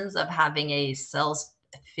limitations of having a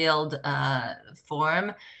cells-filled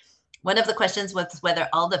form. One of the questions was whether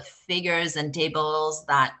all the figures and tables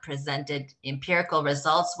that presented empirical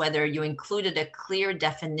results, whether you included a clear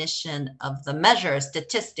definition of the measure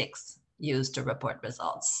statistics used to report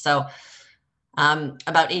results. So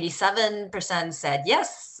about 87% said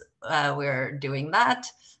yes, we're doing that.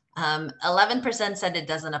 11% said it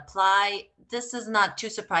doesn't apply. This is not too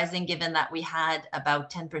surprising given that we had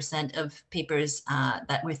about 10% of papers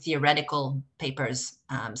that were theoretical papers,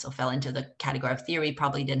 so fell into the category of theory,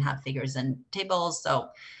 probably didn't have figures and tables, so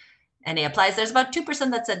NA applies. There's about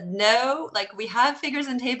 2% that said no, like we have figures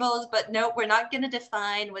and tables, but no, we're not going to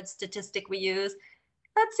define what statistic we use.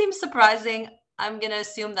 That seems surprising. I'm going to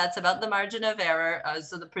assume that's about the margin of error,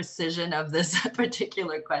 so the precision of this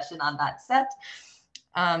particular question on that set.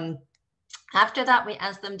 After that, we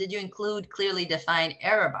asked them, did you include clearly defined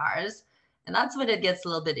error bars? And that's when it gets a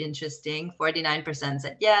little bit interesting. 49%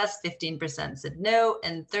 said yes, 15% said no,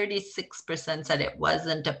 and 36% said it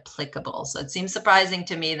wasn't applicable. So it seems surprising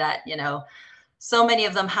to me that, so many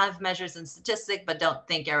of them have measures and statistics, but don't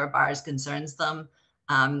think error bars concerns them.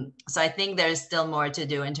 So I think there's still more to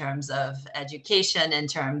do in terms of education, in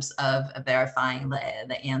terms of verifying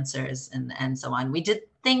the answers and so on. We did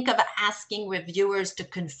think of asking reviewers to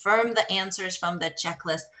confirm the answers from the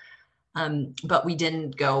checklist, but we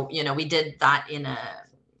didn't go, we did that in a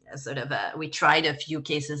sort of we tried a few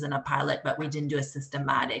cases in a pilot, but we didn't do a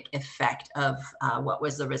systematic effect of what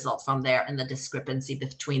was the result from there and the discrepancy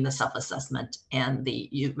between the self-assessment and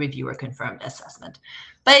the reviewer confirmed assessment.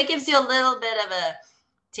 But it gives you a little bit of a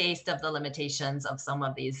taste of the limitations of some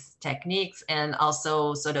of these techniques, and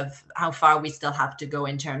also sort of how far we still have to go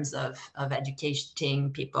in terms of educating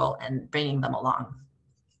people and bringing them along.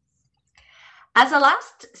 As a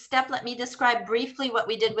last step, let me describe briefly what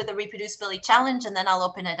we did with the Reproducibility Challenge, and then I'll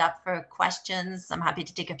open it up for questions. I'm happy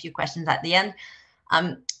to take a few questions at the end.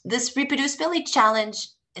 This Reproducibility Challenge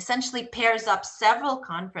essentially pairs up several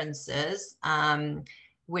conferences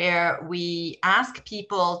where we ask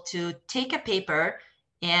people to take a paper,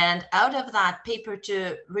 and out of that paper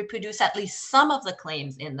to reproduce at least some of the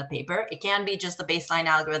claims in the paper. It can be just the baseline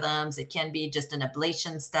algorithms. It can be just an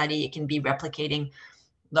ablation study. It can be replicating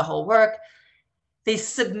the whole work. They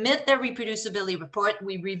submit their reproducibility report.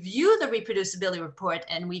 We review the reproducibility report,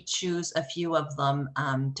 and we choose a few of them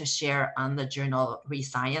to share on the journal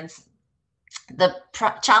Rescience. The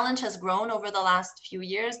challenge has grown over the last few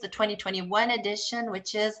years. The 2021 edition,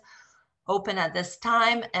 which is open at this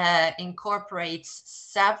time, incorporates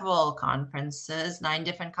several conferences, 9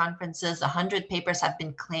 different conferences. 100 papers have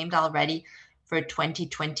been claimed already for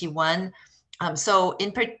 2021. So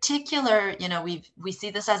in particular, we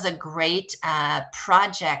see this as a great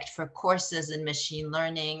project for courses in machine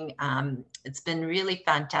learning. It's been really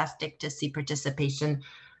fantastic to see participation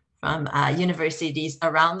from universities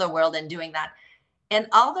around the world in doing that. And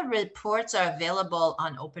all the reports are available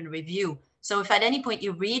on open review. So if at any point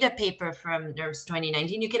you read a paper from NeurIPS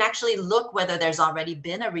 2019, you can actually look whether there's already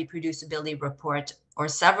been a reproducibility report or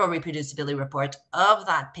several reproducibility reports of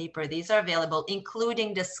that paper. These are available,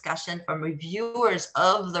 including discussion from reviewers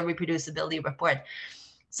of the reproducibility report.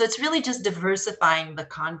 So it's really just diversifying the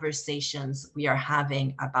conversations we are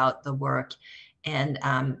having about the work and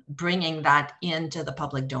bringing that into the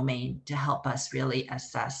public domain to help us really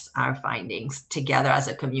assess our findings together as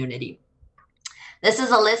a community. This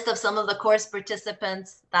is a list of some of the course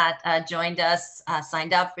participants that joined us,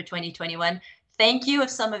 signed up for 2021. Thank you if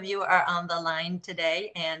some of you are on the line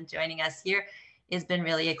today and joining us here. It's been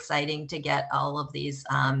really exciting to get all of these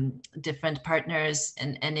different partners.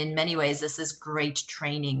 And in many ways, this is great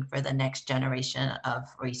training for the next generation of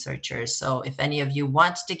researchers. So if any of you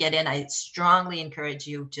want to get in, I strongly encourage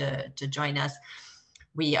you to join us.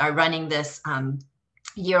 We are running this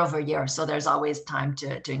year over year, so there's always time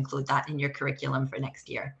to include that in your curriculum for next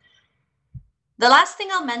year. The last thing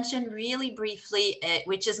I'll mention really briefly,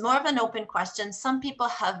 which is more of an open question, some people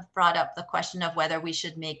have brought up the question of whether we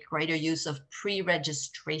should make greater use of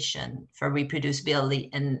pre-registration for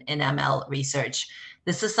reproducibility in ML research.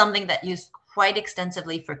 This is something that used quite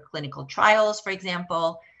extensively for clinical trials, for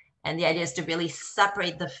example, and the idea is to really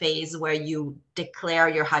separate the phase where you declare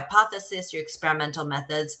your hypothesis, your experimental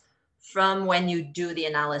methods, from when you do the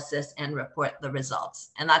analysis and report the results.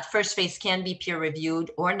 And that first phase can be peer reviewed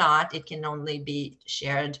or not. It can only be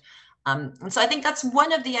shared. And so I think that's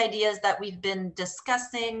one of the ideas that we've been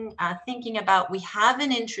discussing, thinking about. We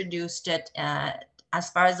haven't introduced it, as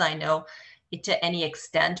far as I know, to any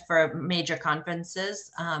extent for major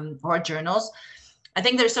conferences or journals. I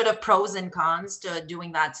think there's sort of pros and cons to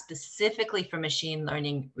doing that specifically for machine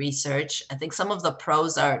learning research. I think some of the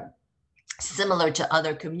pros are similar to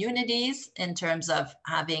other communities in terms of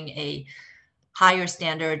having a higher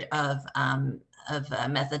standard of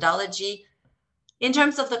methodology. In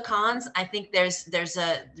terms of the cons, I think there's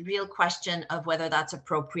a real question of whether that's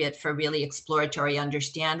appropriate for really exploratory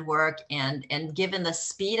understand work. And given the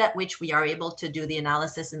speed at which we are able to do the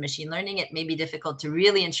analysis in machine learning, it may be difficult to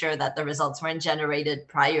really ensure that the results weren't generated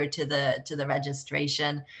prior to the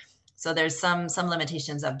registration. So there's some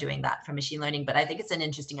limitations of doing that for machine learning, but I think it's an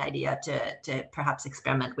interesting idea to perhaps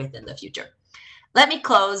experiment with in the future. Let me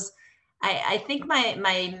close. I think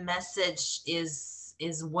my message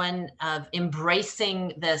is one of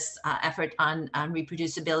embracing this effort on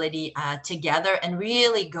reproducibility together, and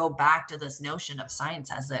really go back to this notion of science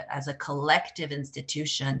as a collective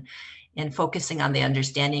institution, and focusing on the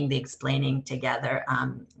understanding, the explaining together.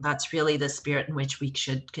 That's really the spirit in which we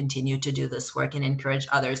should continue to do this work and encourage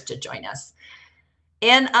others to join us.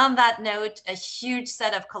 And on that note, a huge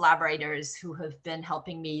set of collaborators who have been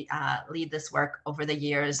helping me lead this work over the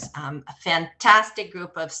years, a fantastic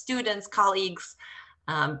group of students, colleagues,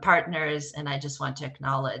 partners, and I just want to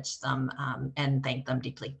acknowledge them and thank them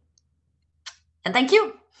deeply. And thank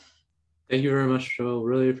you. Thank you very much, Joelle.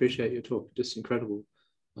 Really appreciate your talk. Just incredible.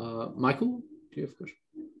 Michael, do you have a question?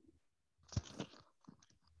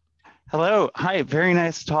 Hello. Hi. Very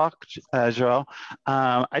nice talk, Joelle.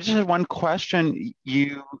 I just had one question.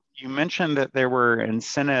 You mentioned that there were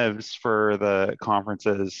incentives for the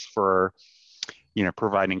conferences for,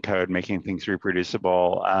 providing code, making things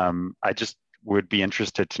reproducible. I just would be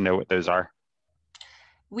interested to know what those are.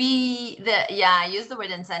 I use the word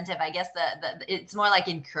incentive. I guess it's more like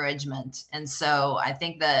encouragement, and so I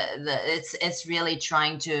think it's really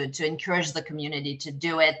trying to encourage the community to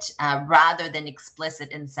do it rather than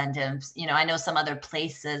explicit incentives. I know some other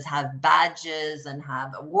places have badges and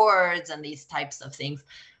have awards and these types of things.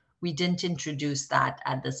 We didn't introduce that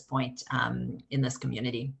at this point in this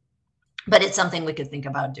community, but it's something we could think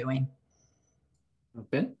about doing.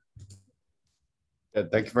 Ben? Yeah,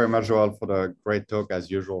 thank you very much, Joelle, for the great talk as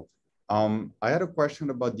usual. I had a question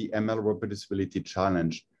about the ML Reproducibility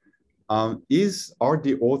Challenge. Are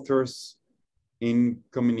the authors in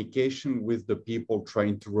communication with the people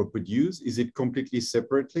trying to reproduce? Is it completely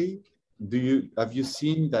separately? Have you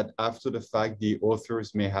seen that after the fact, the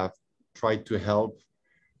authors may have tried to help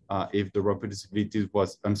if the reproducibility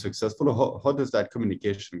was unsuccessful? How does that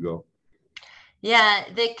communication go? Yeah,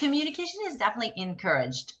 the communication is definitely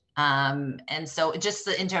encouraged. And so just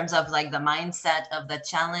in terms of like the mindset of the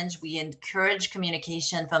challenge, we encourage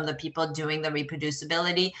communication from the people doing the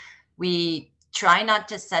reproducibility. We try not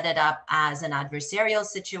to set it up as an adversarial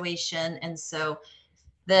situation. And so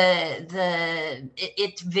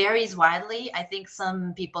it varies widely. I think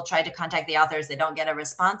some people try to contact the authors, they don't get a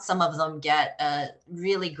response. Some of them get a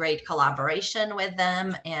really great collaboration with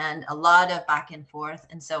them and a lot of back and forth.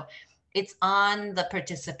 And so it's on the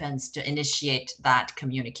participants to initiate that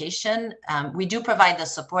communication. We do provide the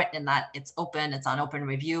support in that it's open, it's on open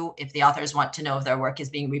review. If the authors want to know if their work is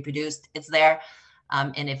being reproduced, it's there.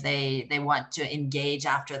 And if they want to engage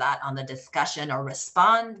after that on the discussion or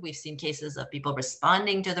respond, we've seen cases of people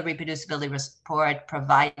responding to the reproducibility report,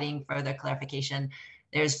 providing further clarification.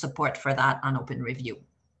 There's support for that on open review.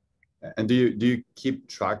 And do you keep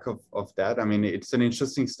track of that? I mean, it's an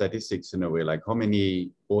interesting statistics in a way, like how many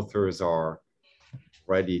authors are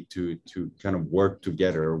ready to kind of work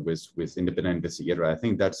together with independent investigator. I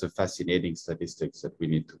think that's a fascinating statistics that we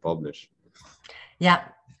need to publish. Yeah,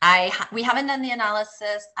 we haven't done the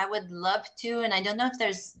analysis. I would love to, and I don't know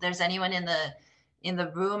if there's anyone in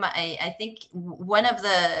the room. I think one of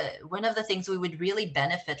the things we would really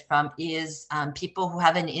benefit from is people who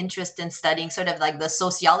have an interest in studying sort of like the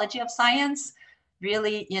sociology of science,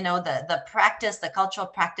 really, the practice, the cultural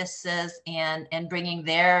practices, and bringing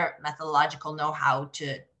their methodological know-how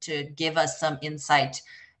to give us some insight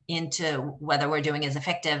into whether we're doing is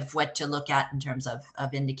effective, what to look at in terms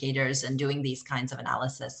of indicators and doing these kinds of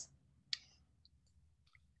analysis.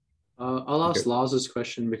 I'll ask Lars's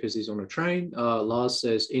question because he's on a train. Lars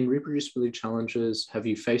says, in reproducibility challenges, have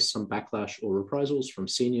you faced some backlash or reprisals from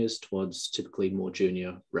seniors towards typically more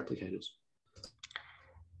junior replicators?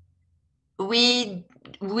 We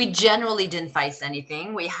generally didn't face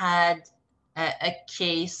anything. We had a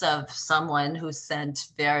case of someone who sent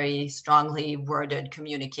very strongly worded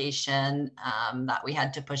communication that we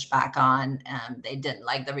had to push back on. They didn't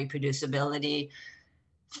like the reproducibility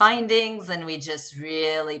findings, and we just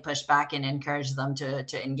really pushed back and encouraged them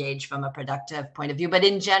to engage from a productive point of view. But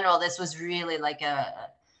in general, this was really like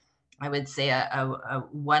I would say a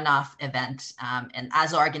one-off event. And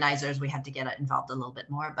as organizers, we had to get involved a little bit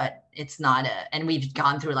more, but it's not and we've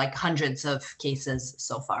gone through like hundreds of cases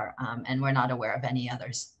so far, and we're not aware of any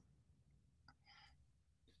others.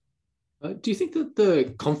 Do you think that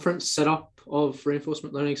the conference setup of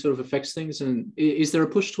reinforcement learning sort of affects things? And is there a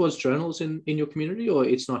push towards journals in your community, or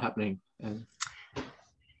it's not happening?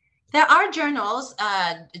 There are journals,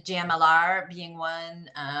 JMLR being one.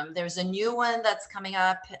 There's a new one that's coming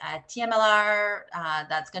up at TMLR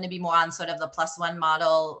that's going to be more on sort of the +1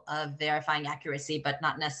 model of verifying accuracy, but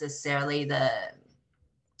not necessarily the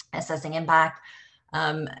assessing impact.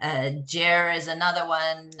 JER is another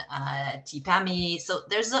one, TPAMI. So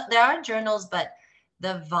there are journals, but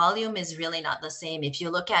the volume is really not the same. If you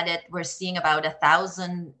look at it, we're seeing about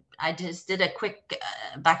 1,000. I just did a quick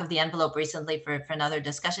back of the envelope recently for another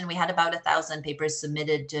discussion. We had about 1,000 papers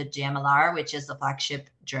submitted to JMLR, which is the flagship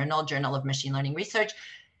Journal of Machine Learning Research.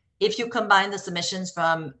 If you combine the submissions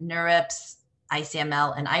from NeurIPS,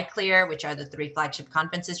 ICML, and iClear, which are the 3 flagship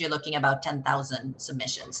conferences, you're looking about 10,000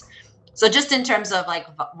 submissions. So just in terms of like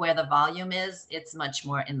where the volume is, it's much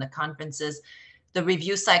more in the conferences. The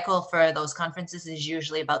review cycle for those conferences is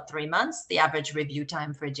usually about 3 months. The average review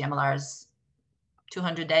time for JMLR is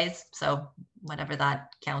 200 days, so whatever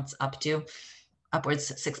that counts up to.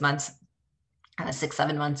 upwards 6 months,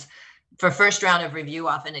 6-7 months. For first round of review,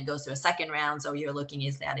 often it goes to a second round, so you're looking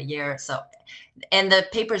easily at a year. So, and the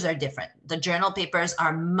papers are different. The journal papers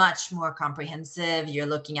are much more comprehensive. You're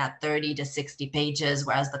looking at 30 to 60 pages,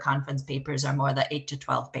 whereas the conference papers are more the 8 to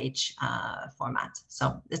 12 page format.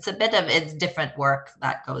 So it's it's different work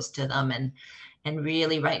that goes to them. And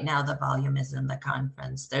really right now the volume is in the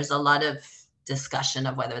conference. There's a lot of discussion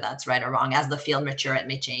of whether that's right or wrong. As the field mature, it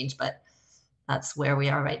may change, but that's where we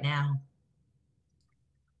are right now.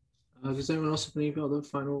 Does anyone else have any other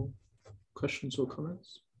final questions or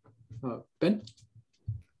comments? Ben?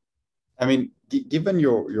 I mean, given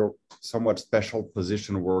your somewhat special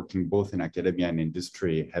position working both in academia and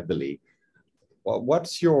industry heavily,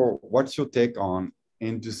 what's your take on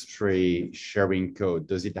industry sharing code?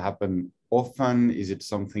 Does it happen often? Is it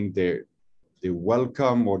something they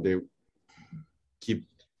welcome, or they keep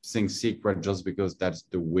things secret just because that's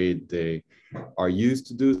the way they are used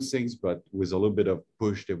to do things, but with a little bit of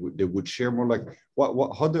push, they would share more? Like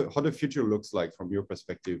how the future looks like from your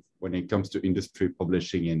perspective when it comes to industry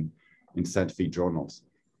publishing in scientific journals?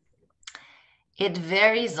 It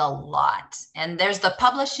varies a lot. And there's the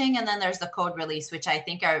publishing, and then there's the code release, which I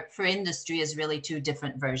think are for industry is really two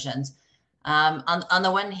different versions. On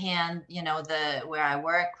the one hand, you know, where I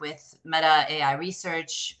work with Meta AI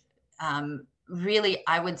research, really,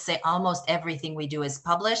 I would say almost everything we do is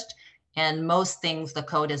published, and most things, the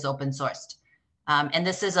code is open sourced. And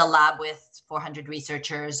this is a lab with 400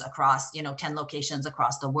 researchers across, 10 locations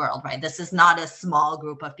across the world, right? This is not a small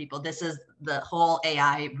group of people. This is the whole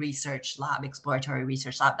AI research lab, exploratory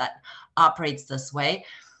research lab that operates this way,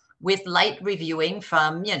 with light reviewing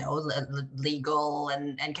from, legal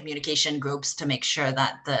and communication groups to make sure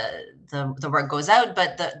that the work goes out,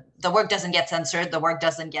 but the work doesn't get censored, the work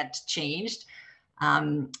doesn't get changed.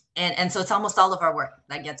 And so it's almost all of our work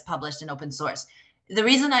that gets published in open source. The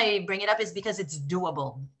reason I bring it up is because it's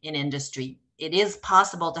doable in industry. It is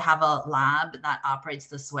possible to have a lab that operates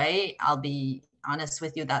this way. I'll be honest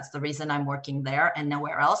with you, that's the reason I'm working there and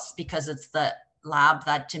nowhere else, because it's the lab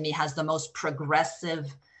that to me has the most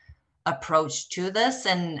progressive approach to this.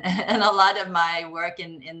 And a lot of my work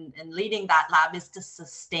in leading that lab is to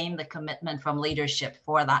sustain the commitment from leadership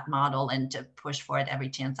for that model and to push for it every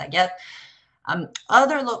chance I get.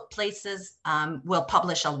 Other places will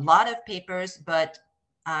publish a lot of papers, but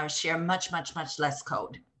share much less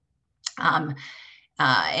code. And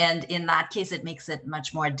in that case, it makes it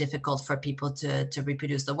much more difficult for people to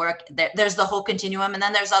reproduce the work. There's the whole continuum, and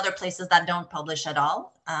then there's other places that don't publish at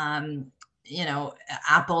all.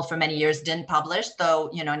 Apple for many years didn't publish,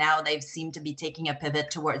 though, now they've seemed to be taking a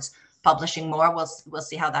pivot towards publishing more. We'll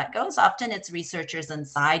see how that goes. Often it's researchers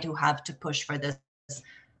inside who have to push for this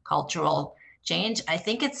cultural change. I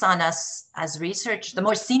think it's on us as the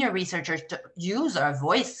more senior researchers, to use our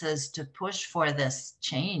voices to push for this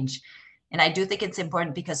change. And I do think it's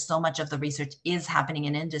important because so much of the research is happening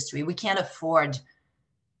in industry. We can't afford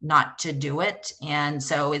not to do it. And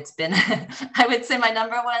so it's been, I would say my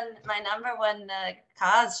number one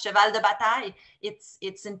cause, cheval de bataille.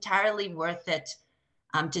 It's entirely worth it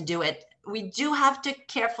to do it. We do have to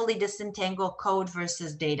carefully disentangle code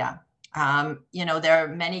versus data. There are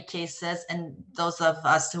many cases, and those of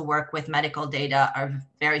us who work with medical data are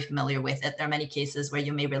very familiar with it. There are many cases where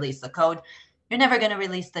you may release the code. You're never going to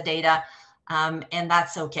release the data, and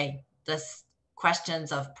that's okay. The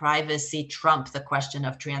questions of privacy trump the question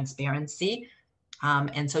of transparency.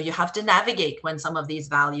 And so you have to navigate when some of these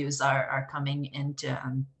values are coming into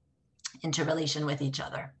relation with each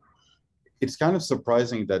other. It's kind of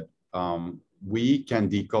surprising that we can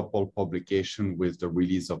decouple publication with the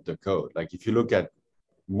release of the code. Like if you look at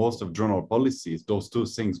most of journal policies, those two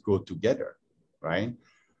things go together, right?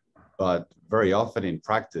 But very often in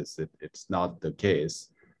practice, it's not the case.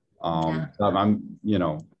 I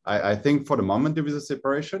think for the moment there is a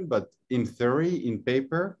separation, but in theory, in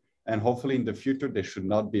paper, and hopefully in the future, there should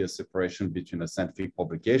not be a separation between a scientific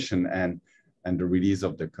publication and the release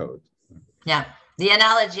of the code. Yeah. The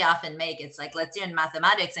analogy I often make, it's like, let's say in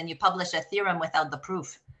mathematics and you publish a theorem without the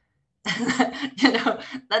proof. It's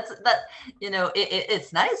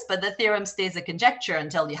nice, but the theorem stays a conjecture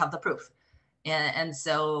until you have the proof. And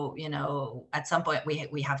so, at some point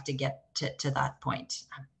we have to get to that point.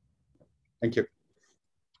 Thank you.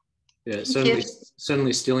 Yeah,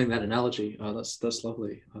 certainly stealing that analogy. That's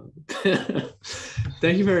lovely.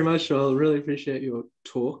 Thank you very much, Joelle. Really appreciate your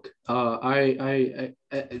talk.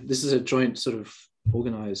 This is a joint sort of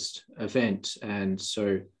organized event, and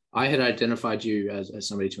so I had identified you as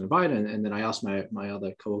somebody to invite, and then I asked my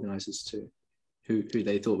other co-organizers to who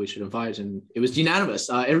they thought we should invite, and it was unanimous.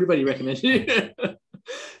 Everybody recommended you.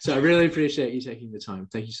 So I really appreciate you taking the time.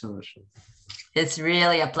 Thank you so much. It's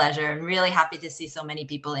really a pleasure. I'm really happy to see so many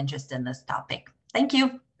people interested in this topic. Thank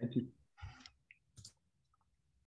you. Thank you.